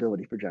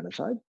responsibility for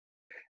genocide,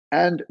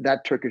 and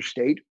that Turkish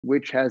state,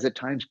 which has at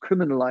times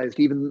criminalized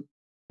even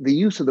the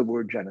use of the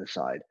word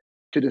genocide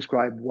to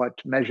describe what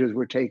measures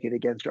were taken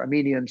against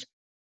Armenians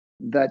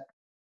that,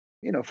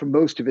 for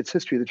most of its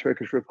history, the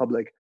Turkish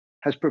Republic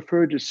has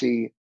preferred to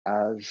see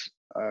as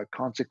a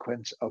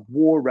consequence of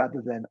war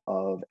rather than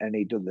of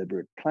any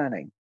deliberate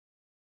planning.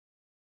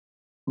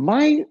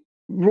 My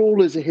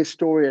role as a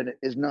historian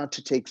is not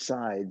to take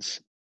sides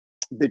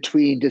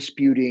between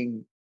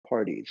disputing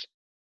parties,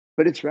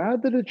 but it's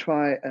rather to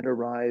try and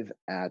arrive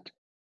at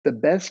the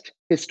best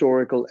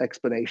historical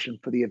explanation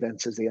for the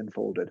events as they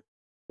unfolded.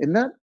 In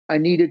that, I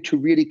needed to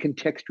really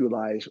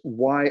contextualize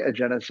why a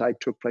genocide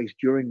took place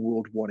during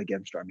World War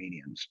against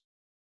Armenians.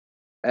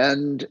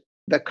 And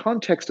the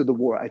context of the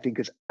war, I think,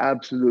 is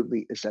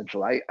absolutely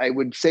essential. I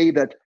would say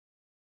that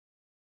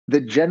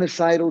the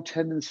genocidal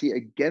tendency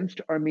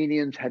against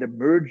Armenians had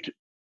emerged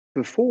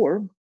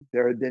before.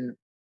 There had been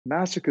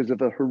massacres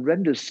of a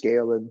horrendous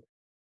scale in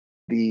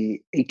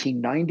the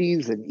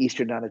 1890s in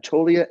Eastern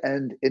Anatolia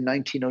and in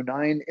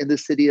 1909 in the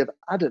city of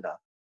Adana.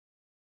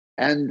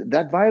 And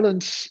that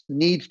violence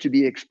needs to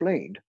be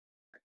explained.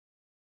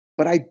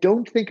 But I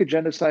don't think a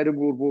genocide in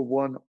World War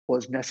One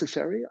was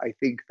necessary. I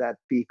think that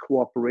the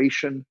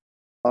cooperation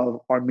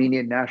of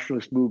Armenian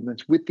nationalist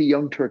movements with the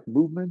Young Turk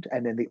movement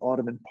and in the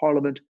Ottoman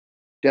parliament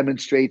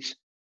demonstrates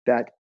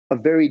that a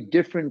very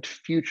different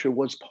future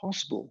was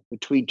possible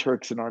between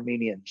Turks and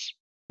Armenians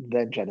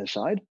than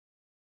genocide.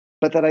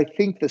 But that I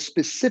think the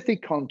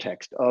specific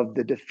context of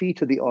the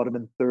defeat of the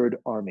Ottoman Third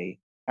Army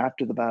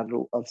after the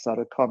Battle of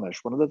Sarıkamış,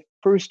 one of the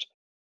first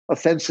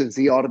offensives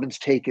the Ottomans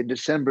take in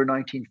December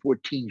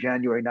 1914,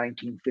 January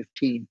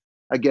 1915,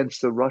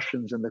 against the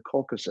Russians in the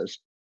Caucasus,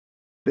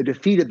 the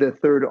defeat of the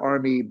Third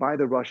Army by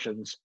the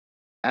Russians,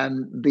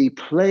 and the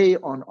play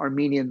on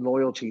Armenian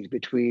loyalties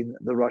between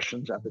the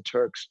Russians and the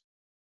Turks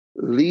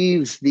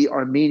leaves the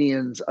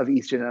Armenians of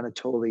Eastern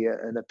Anatolia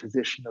in a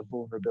position of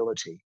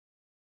vulnerability.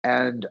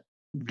 And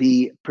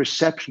the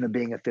perception of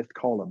being a fifth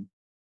column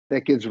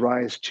that gives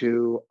rise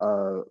to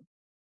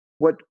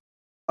what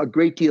a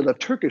great deal of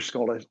Turkish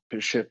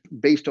scholarship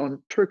based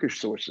on Turkish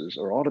sources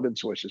or Ottoman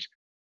sources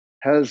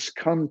has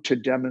come to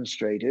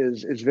demonstrate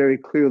is very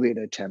clearly an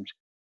attempt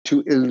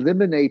to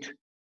eliminate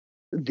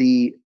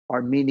the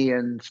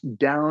Armenians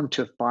down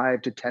to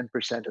 5 to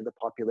 10% of the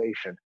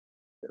population.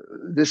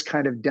 This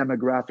kind of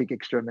demographic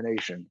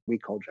extermination we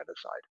call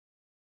genocide.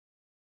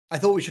 I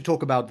thought we should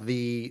talk about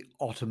the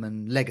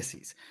Ottoman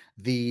legacies.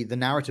 The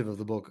narrative of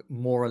the book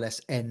more or less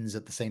ends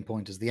at the same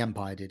point as the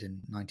empire did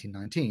in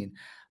 1919.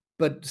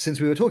 But since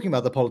we were talking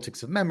about the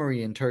politics of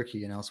memory in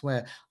Turkey and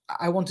elsewhere,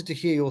 I wanted to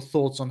hear your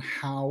thoughts on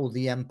how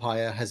the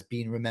empire has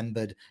been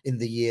remembered in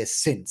the years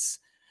since.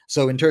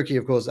 So in Turkey,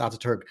 of course,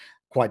 Ataturk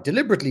quite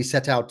deliberately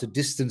set out to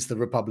distance the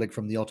republic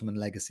from the Ottoman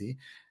legacy.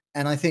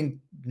 And I think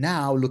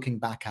now, looking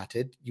back at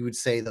it, you would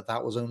say that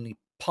that was only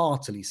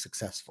partly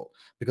successful,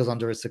 because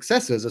under his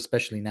successors,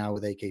 especially now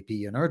with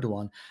AKP and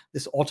Erdogan,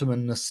 this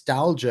Ottoman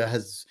nostalgia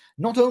has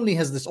not only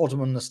has this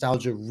Ottoman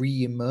nostalgia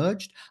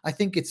re-emerged, I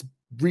think it's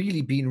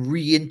really been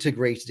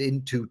reintegrated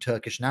into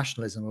Turkish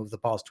nationalism over the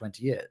past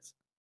 20 years.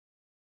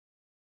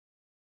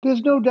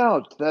 There's no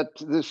doubt that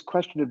this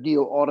question of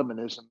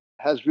neo-Ottomanism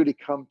has really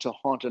come to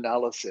haunt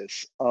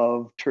analysis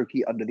of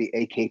Turkey under the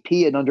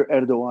AKP and under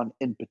Erdogan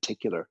in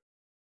particular.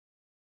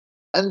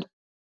 And,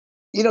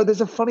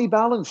 there's a funny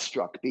balance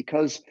struck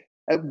because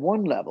at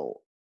one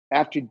level,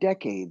 after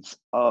decades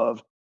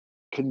of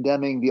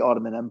condemning the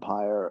Ottoman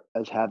Empire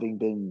as having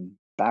been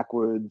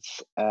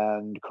backwards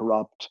and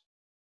corrupt,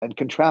 and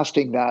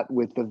contrasting that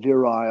with the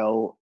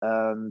virile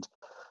and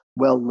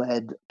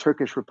well-led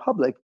Turkish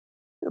Republic,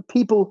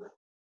 people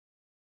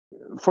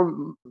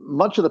for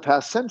much of the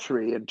past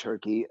century in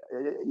Turkey,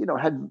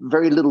 had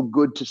very little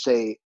good to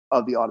say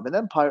of the Ottoman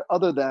Empire,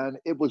 other than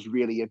it was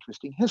really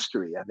interesting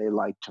history, and they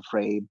liked to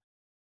frame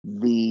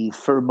the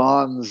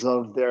firmans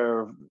of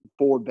their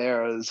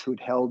forebears who'd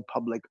held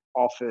public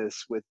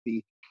office with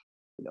the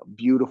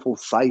beautiful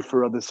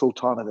cipher of the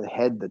Sultan of the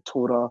head, the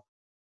Torah,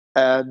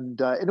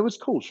 and it was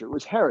culture, it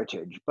was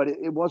heritage, but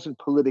it wasn't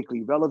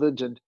politically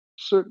relevant, and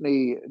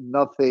certainly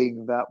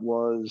nothing that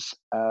was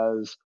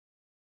as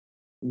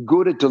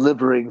good at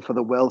delivering for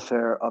the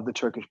welfare of the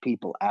Turkish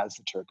people as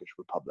the Turkish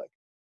Republic.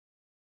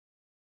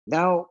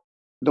 Now,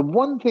 the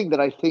one thing that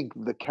I think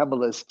the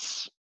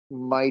Kemalists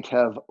might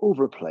have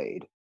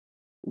overplayed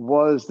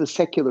was the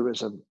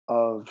secularism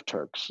of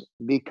Turks,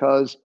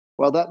 because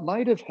while that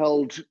might have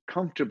held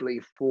comfortably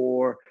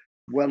for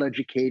well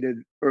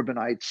educated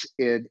urbanites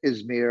in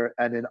Izmir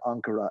and in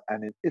Ankara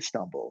and in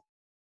Istanbul,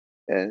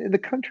 and in the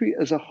country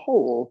as a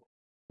whole,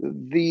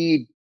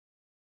 the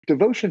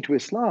devotion to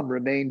Islam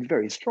remained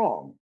very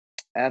strong.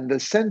 And the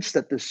sense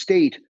that the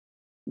state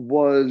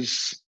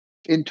was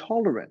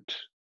intolerant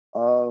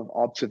of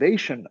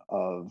observation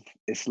of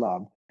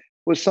Islam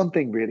was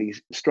something really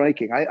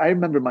striking. I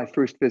remember my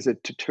first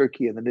visit to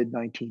Turkey in the mid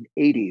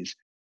 1980s,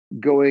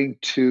 going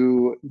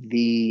to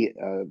the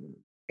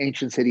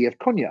ancient city of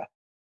Konya,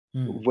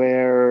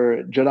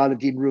 where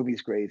Jalaluddin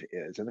Rumi's grave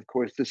is. And of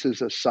course, this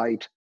is a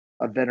site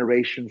of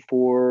veneration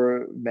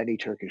for many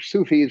Turkish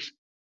Sufis.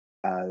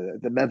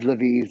 The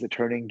Mevlevis, the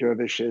turning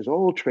dervishes,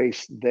 all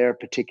trace their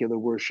particular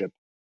worship.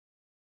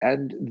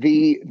 And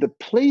the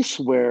place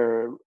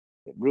where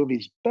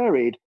Rumi's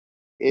buried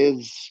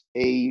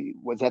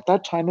was at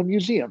that time a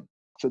museum.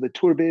 So the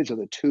turbes, or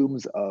the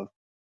tombs of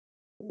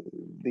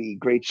the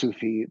great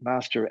Sufi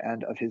master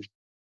and of his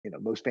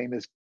most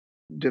famous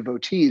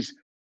devotees,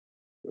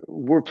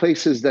 were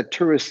places that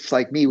tourists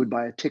like me would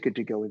buy a ticket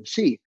to go and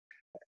see.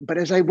 But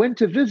as I went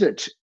to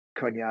visit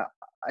Konya,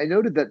 I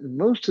noted that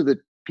most of the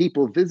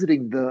people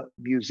visiting the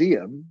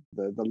museum,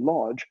 the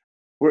lodge,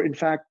 were in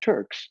fact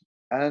Turks.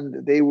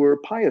 And they were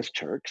pious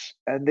Turks,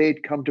 and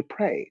they'd come to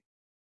pray.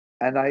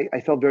 And I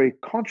felt very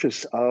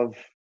conscious of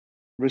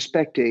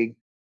respecting,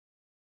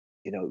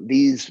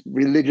 these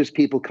religious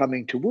people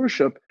coming to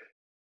worship.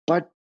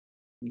 But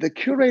the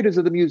curators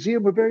of the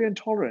museum were very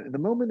intolerant. And the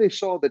moment they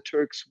saw the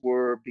Turks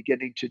were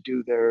beginning to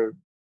do their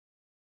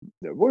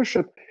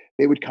worship,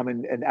 they would come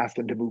in and ask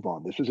them to move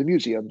on. This was a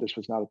museum. This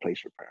was not a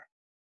place for prayer.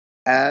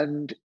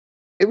 And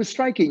it was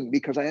striking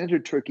because I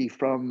entered Turkey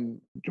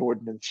from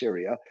Jordan and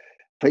Syria,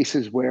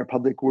 places where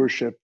public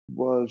worship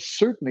was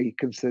certainly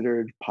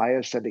considered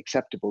pious and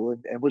acceptable,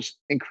 and was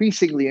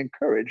increasingly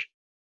encouraged.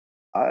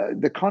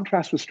 The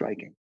contrast was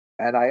striking.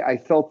 And I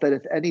felt that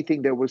if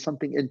anything, there was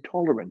something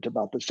intolerant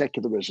about the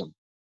secularism.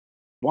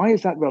 Why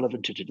is that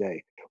relevant to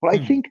today? Well, I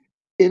Hmm. think,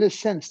 in a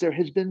sense, there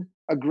has been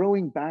a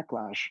growing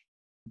backlash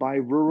by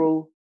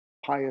rural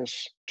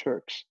pious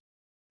Turks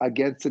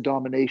against the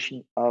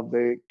domination of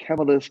the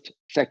Kemalist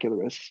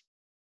secularists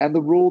and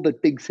the role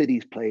that big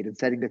cities played in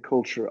setting the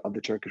culture of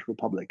the Turkish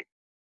Republic.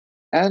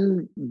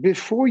 And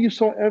before you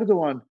saw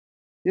Erdogan,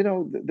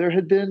 there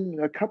had been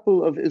a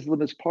couple of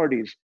Islamist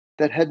parties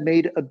that had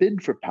made a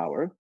bid for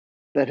power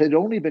that had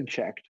only been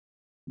checked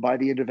by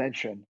the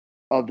intervention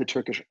of the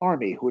Turkish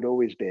army, who had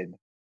always been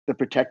the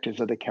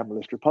protectors of the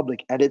Kemalist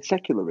Republic and its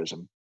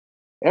secularism.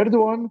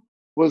 Erdogan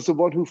was the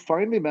one who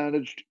finally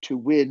managed to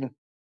win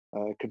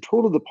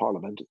control of the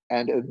parliament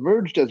and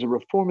emerged as a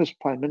reformist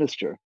prime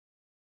minister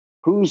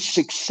whose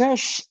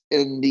success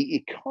in the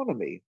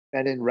economy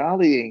and in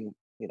rallying,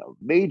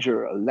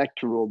 major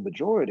electoral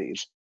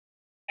majorities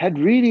had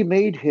really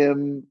made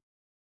him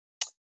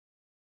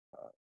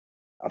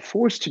a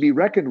force to be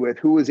reckoned with,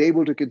 who was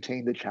able to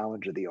contain the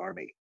challenge of the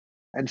army.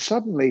 And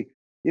suddenly,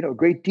 a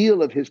great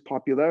deal of his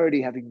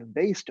popularity having been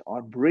based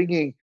on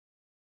bringing,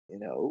 you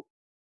know,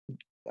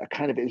 a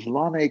kind of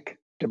Islamic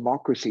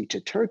democracy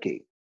to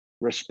Turkey,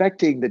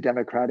 respecting the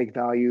democratic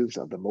values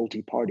of the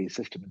multi party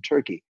system in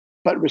Turkey,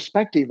 but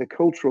respecting the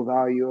cultural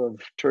value of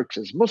Turks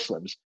as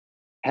Muslims,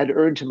 had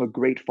earned him a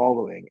great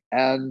following.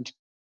 And,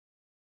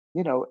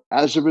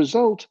 as a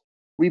result,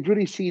 we've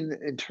really seen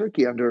in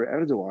Turkey under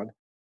Erdogan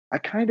a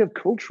kind of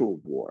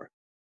cultural war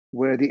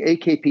where the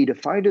AKP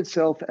defined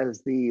itself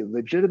as the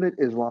legitimate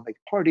Islamic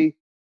party,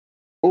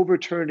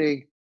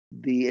 overturning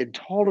the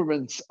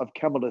intolerance of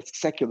Kemalist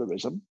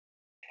secularism,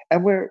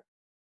 and where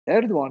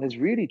Erdogan has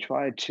really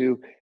tried to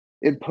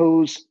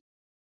impose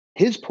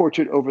his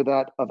portrait over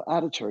that of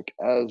Ataturk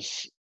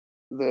as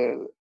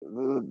the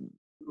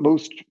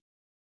most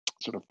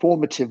sort of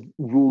formative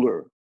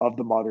ruler of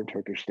the modern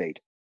Turkish state.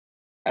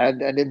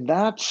 And in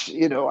that,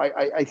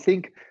 I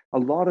think a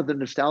lot of the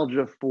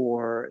nostalgia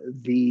for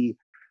the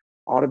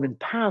Ottoman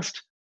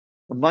past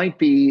might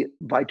be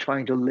by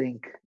trying to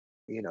link,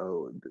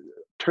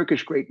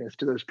 Turkish greatness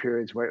to those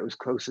periods where it was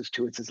closest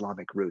to its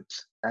Islamic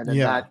roots, and in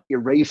Yeah. that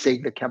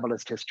erasing the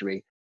Kemalist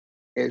history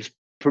is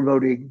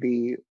promoting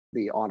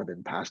the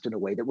Ottoman past in a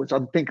way that was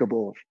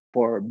unthinkable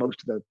for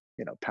most of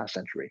the past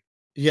century.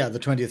 Yeah, the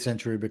 20th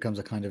century becomes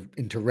a kind of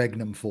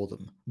interregnum for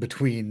them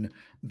between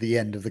the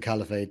end of the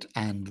caliphate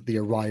and the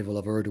arrival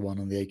of Erdogan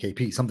and the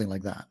AKP, something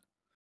like that.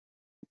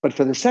 But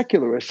for the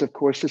secularists, of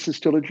course, this is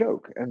still a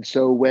joke. And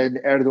so when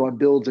Erdogan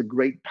builds a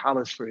great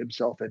palace for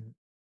himself in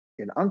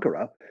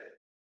Ankara,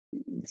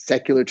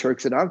 secular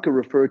Turks in Ankara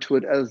refer to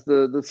it as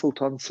the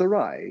Sultan's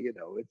Saray.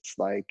 It's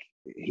like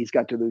he's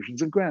got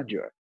delusions of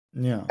grandeur.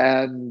 Yeah.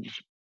 And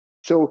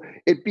so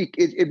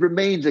it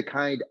remains a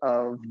kind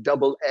of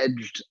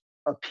double-edged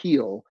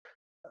appeal,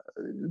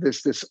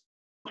 this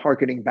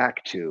harkening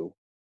back to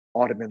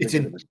Ottoman It's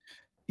in legitimacy.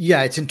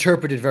 Yeah, it's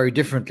interpreted very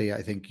differently,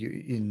 I think,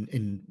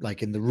 in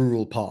like in the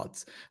rural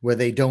parts where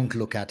they don't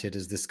look at it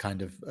as this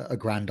kind of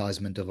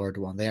aggrandizement of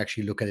Erdogan. They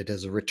actually look at it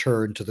as a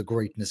return to the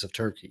greatness of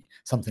Turkey,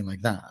 something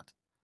like that.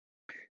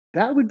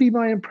 That would be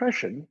my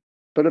impression.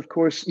 But of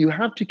course, you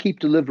have to keep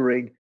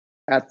delivering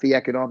at the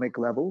economic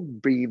level,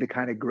 bringing the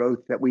kind of growth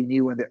that we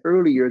knew in the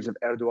early years of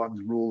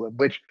Erdogan's rule, and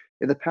which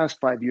in the past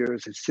 5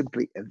 years has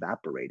simply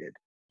evaporated.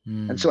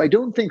 And so I Hmm.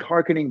 don't think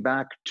hearkening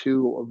back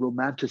to a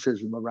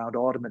romanticism around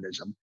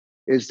Ottomanism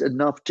is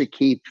enough to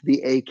keep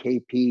the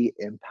AKP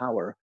in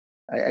power.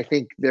 I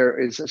think there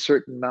is a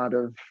certain amount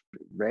of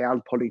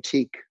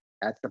realpolitik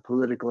at the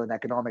political and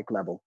economic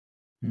level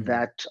Hmm.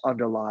 that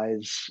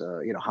underlies,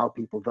 how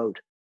people vote.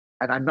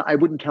 And I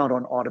wouldn't count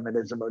on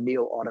Ottomanism or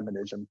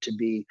neo-Ottomanism to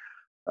be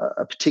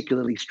a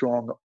particularly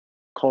strong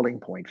calling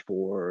point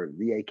for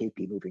the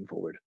AKP moving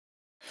forward.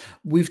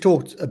 We've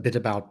talked a bit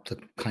about the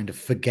kind of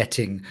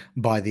forgetting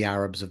by the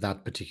Arabs of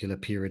that particular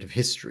period of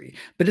history,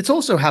 but it's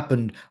also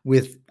happened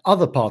with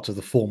other parts of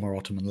the former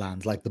Ottoman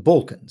lands, like the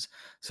Balkans.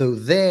 So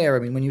there, I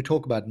mean, when you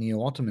talk about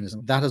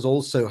neo-Ottomanism, that has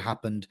also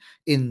happened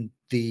in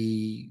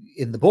the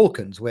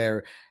Balkans,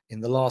 where in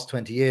the last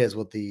 20 years,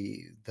 what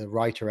the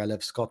writer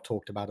L.F. Scott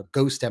talked about, a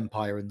ghost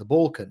empire in the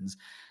Balkans,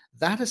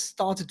 that has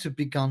started to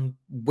begun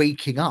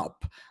waking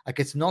up. Like,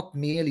 it's not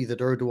merely that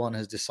Erdogan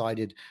has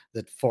decided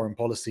that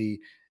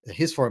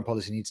his foreign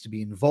policy needs to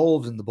be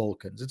involved in the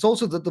Balkans. It's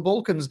also that the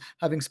Balkans,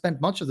 having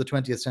spent much of the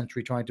 20th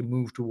century trying to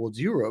move towards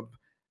Europe,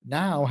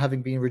 now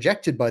having been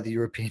rejected by the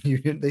European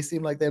Union, they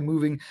seem like they're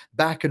moving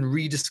back and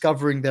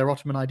rediscovering their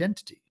Ottoman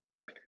identity.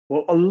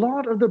 Well, a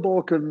lot of the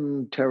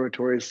Balkan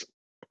territories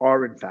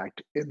are, in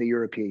fact, in the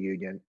European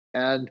Union,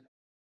 and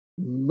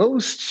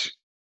most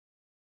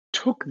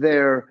took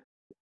their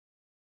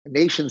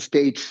nation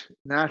state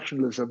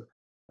nationalism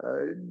uh,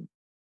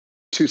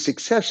 to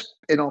success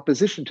in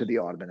opposition to the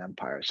Ottoman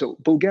Empire. So,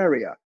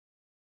 Bulgaria,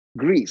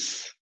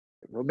 Greece,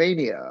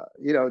 Romania,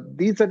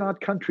 these are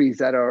not countries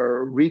that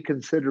are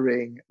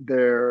reconsidering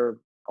their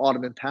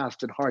Ottoman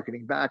past and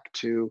harkening back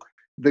to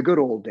the good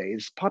old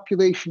days.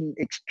 Population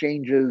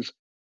exchanges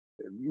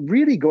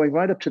really going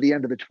right up to the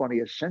end of the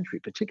 20th century,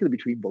 particularly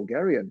between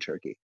Bulgaria and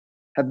Turkey,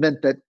 have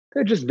meant that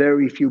there are just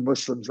very few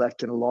Muslims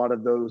left in a lot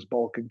of those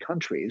Balkan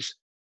countries.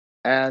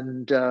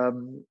 And,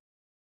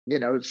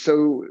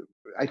 so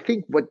I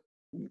think what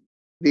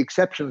the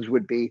exceptions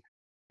would be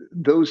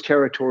those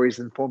territories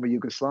in former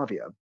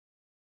Yugoslavia,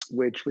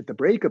 which, with the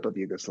breakup of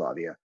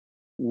Yugoslavia,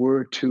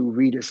 were to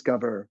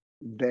rediscover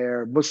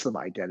their Muslim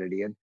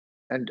identity.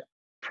 And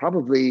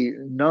probably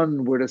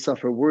none were to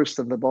suffer worse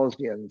than the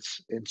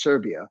Bosnians in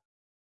Serbia,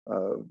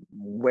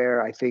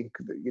 where I think,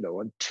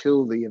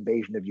 until the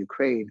invasion of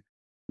Ukraine,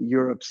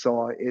 Europe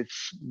saw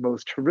its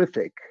most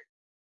horrific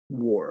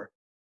war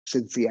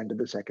since the end of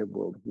the Second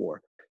World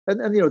War. And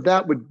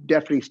that would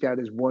definitely stand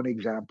as one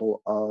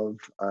example of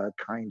a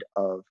kind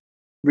of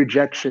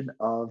rejection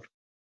of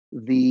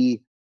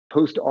the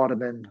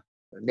post-Ottoman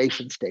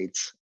nation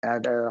states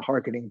and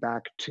harkening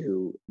back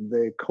to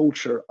the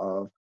culture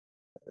of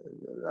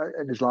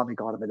an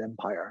Islamic Ottoman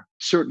Empire,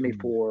 certainly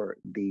Mm. for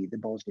the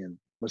Bosnian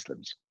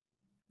Muslims.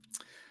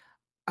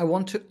 I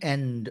want to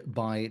end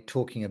by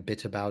talking a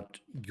bit about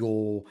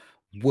your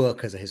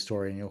work as a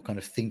historian, your kind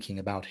of thinking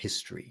about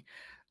history.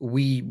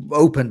 We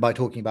opened by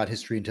talking about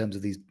history in terms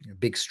of these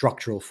big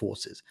structural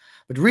forces.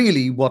 But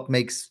really, what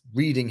makes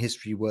reading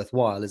history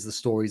worthwhile is the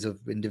stories of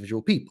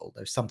individual people.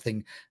 There's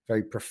something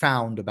very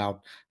profound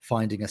about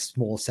finding a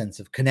small sense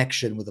of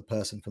connection with a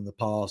person from the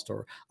past,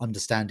 or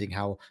understanding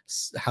how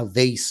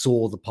they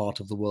saw the part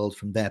of the world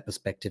from their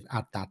perspective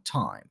at that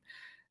time.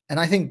 And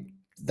I think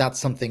that's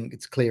something,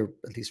 it's clear,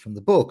 at least from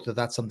the book, that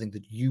that's something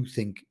that you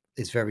think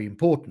is very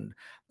important.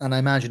 And I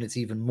imagine it's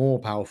even more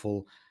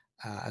powerful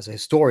as a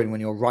historian when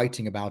you're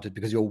writing about it,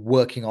 because you're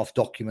working off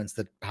documents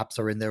that perhaps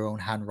are in their own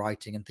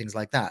handwriting and things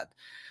like that.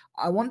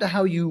 I wonder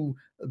how you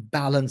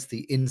balance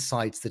the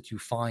insights that you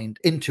find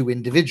into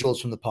individuals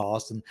from the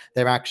past and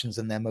their actions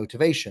and their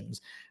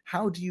motivations.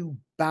 How do you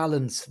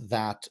balance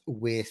that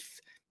with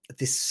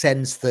this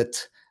sense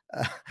that,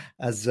 uh,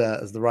 as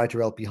the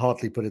writer L.P.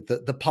 Hartley put it,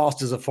 the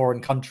past is a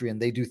foreign country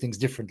and they do things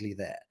differently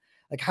there?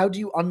 Like, how do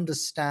you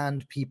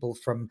understand people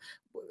from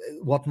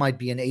what might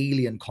be an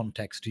alien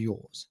context to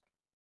yours?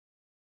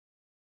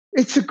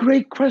 It's a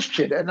great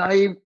question. And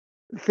I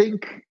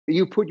think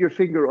you put your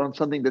finger on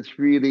something that's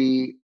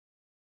really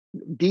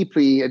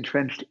deeply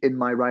entrenched in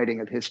my writing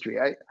of history.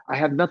 I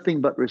have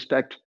nothing but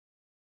respect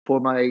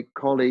for my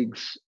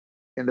colleagues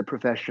in the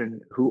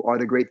profession who are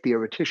the great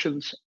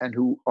theoreticians and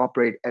who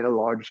operate at a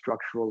large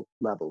structural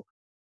level.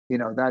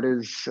 That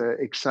is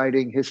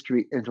exciting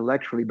history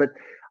intellectually, but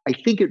I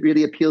think it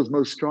really appeals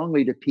most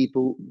strongly to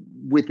people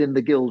within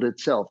the guild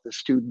itself, the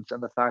students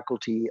and the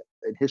faculty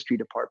and history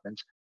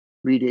departments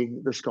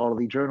reading the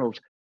scholarly journals.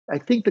 I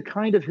think the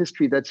kind of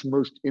history that's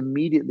most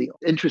immediately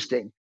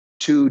interesting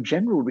to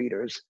general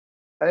readers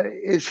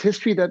is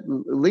history that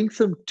links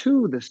them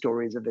to the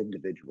stories of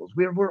individuals.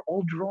 We're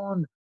all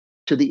drawn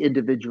to the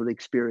individual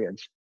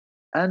experience.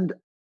 And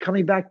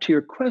coming back to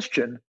your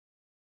question,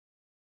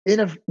 in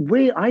a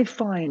way, I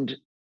find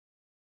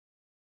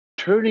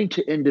turning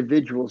to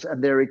individuals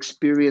and their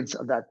experience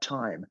of that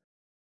time,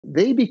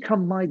 they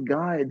become my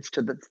guides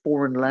to the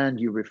foreign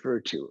land you refer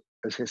to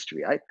as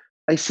history.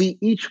 I see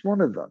each one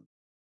of them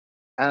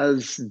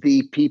as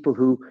the people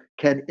who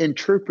can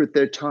interpret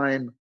their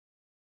time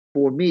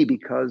for me,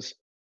 because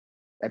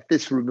at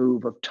this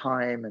remove of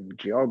time and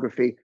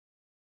geography,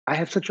 I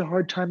have such a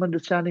hard time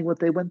understanding what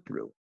they went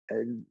through.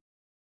 And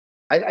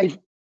I, I,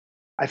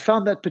 I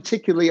found that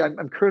particularly,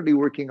 I'm currently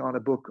working on a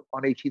book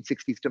on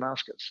 1860s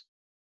Damascus.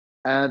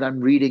 And I'm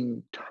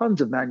reading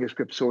tons of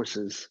manuscript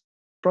sources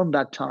from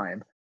that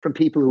time, from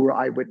people who were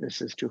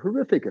eyewitnesses to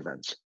horrific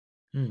events.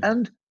 Hmm.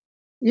 And,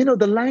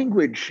 the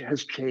language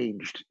has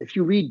changed. If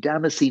you read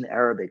Damascene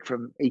Arabic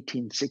from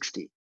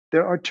 1860,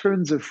 there are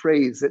turns of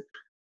phrase that,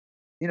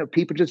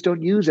 people just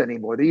don't use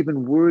anymore. There are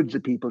even words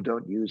that people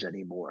don't use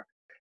anymore.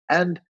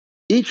 And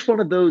each one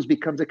of those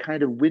becomes a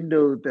kind of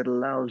window that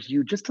allows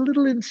you just a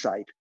little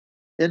insight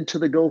into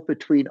the gulf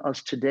between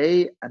us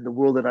today and the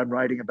world that I'm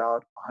writing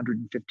about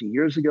 150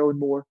 years ago and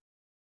more,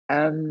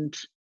 and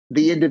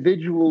the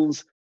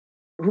individuals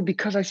who,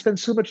 because I spend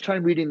so much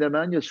time reading their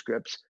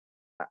manuscripts,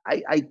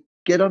 I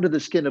get under the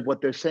skin of what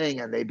they're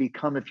saying, and they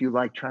become, if you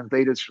like,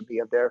 translators for me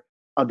of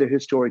their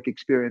historic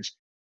experience.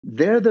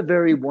 They're the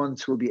very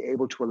ones who will be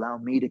able to allow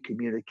me to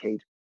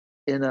communicate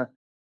in a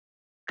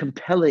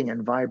compelling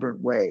and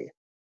vibrant way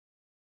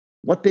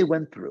what they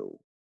went through,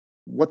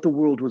 what the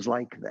world was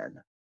like then.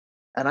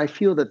 And I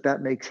feel that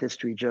that makes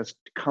history just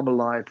come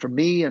alive for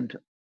me and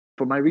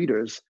for my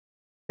readers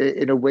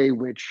in a way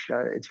which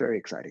it's very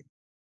exciting.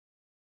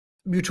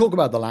 You talk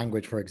about the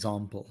language, for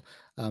example,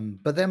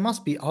 but there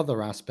must be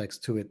other aspects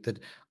to it that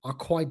are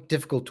quite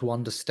difficult to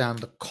understand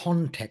the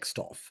context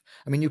of.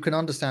 I mean, you can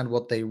understand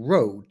what they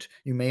wrote,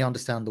 you may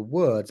understand the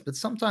words, but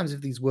sometimes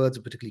if these words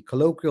are particularly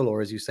colloquial,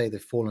 or as you say,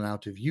 they've fallen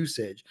out of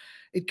usage,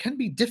 it can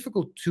be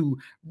difficult to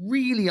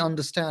really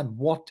understand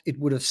what it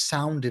would have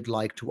sounded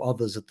like to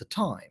others at the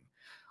time.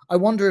 I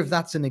wonder if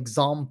that's an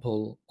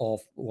example of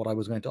what I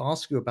was going to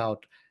ask you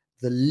about,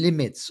 the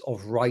limits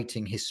of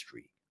writing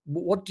history.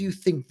 What do you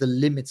think the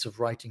limits of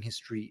writing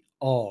history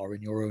are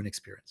in your own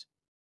experience?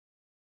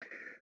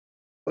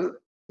 Well,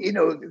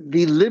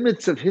 the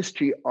limits of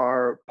history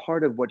are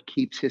part of what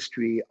keeps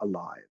history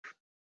alive.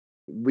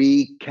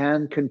 We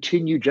can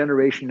continue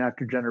generation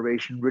after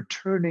generation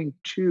returning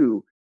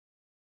to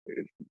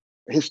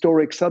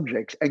historic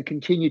subjects and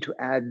continue to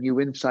add new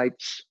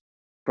insights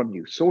from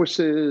new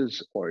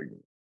sources or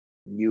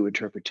new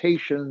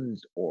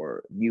interpretations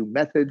or new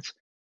methods.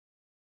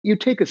 You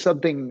take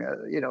something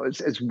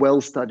as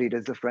well studied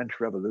as the French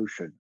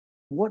Revolution.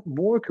 What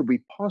more could we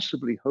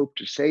possibly hope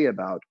to say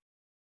about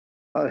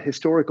a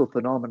historical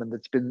phenomenon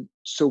that's been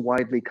so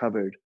widely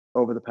covered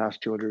over the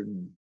past 200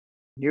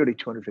 nearly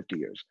 250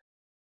 years?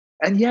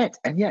 And yet,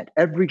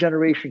 every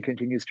generation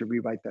continues to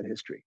rewrite that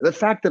history. The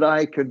fact that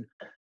I can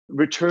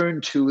return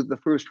to the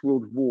First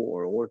World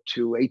War or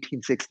to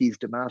 1860s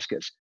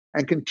Damascus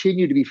and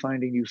continue to be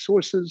finding new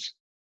sources,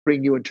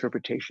 bring new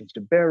interpretations to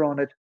bear on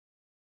it.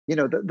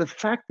 The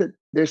fact that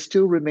there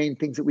still remain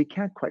things that we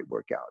can't quite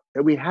work out,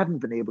 that we haven't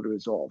been able to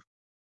resolve,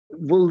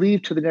 will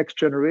leave to the next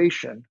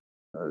generation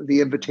the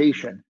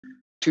invitation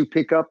to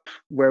pick up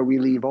where we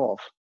leave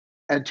off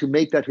and to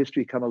make that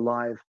history come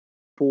alive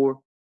for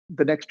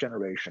the next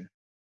generation.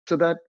 So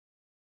that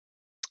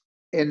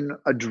in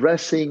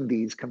addressing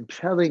these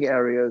compelling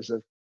areas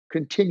of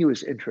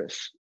continuous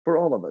interest for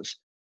all of us,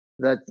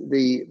 that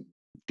the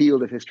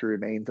field of history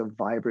remains a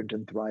vibrant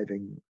and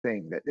thriving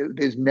thing, that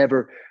there's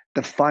never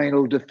the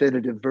final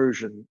definitive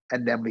version,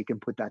 and then we can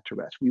put that to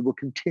rest. We will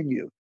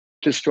continue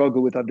to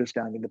struggle with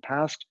understanding the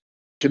past,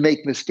 to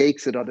make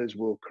mistakes that others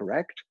will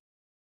correct,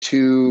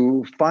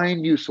 to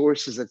find new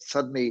sources that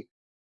suddenly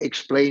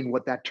explain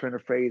what that turn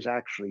of phrase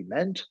actually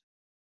meant,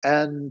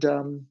 and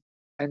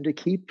to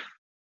keep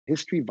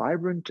history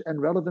vibrant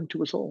and relevant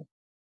to us all.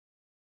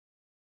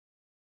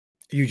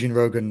 Eugene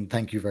Rogan,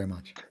 thank you very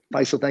much.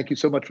 Faisal, thank you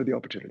so much for the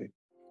opportunity.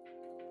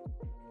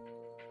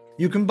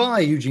 You can buy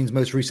Eugene's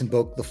most recent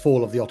book, The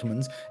Fall of the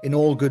Ottomans, in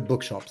all good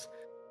bookshops.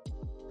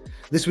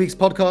 This week's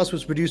podcast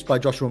was produced by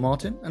Joshua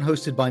Martin and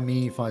hosted by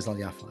me, Faisal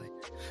Yafai.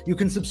 You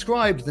can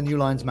subscribe to the New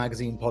Lines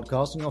Magazine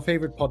podcast on your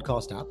favorite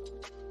podcast app.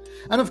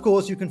 And of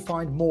course, you can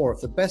find more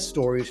of the best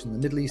stories from the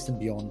Middle East and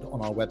beyond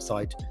on our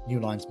website,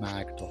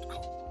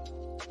 newlinesmag.com.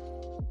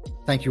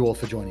 Thank you all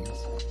for joining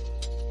us.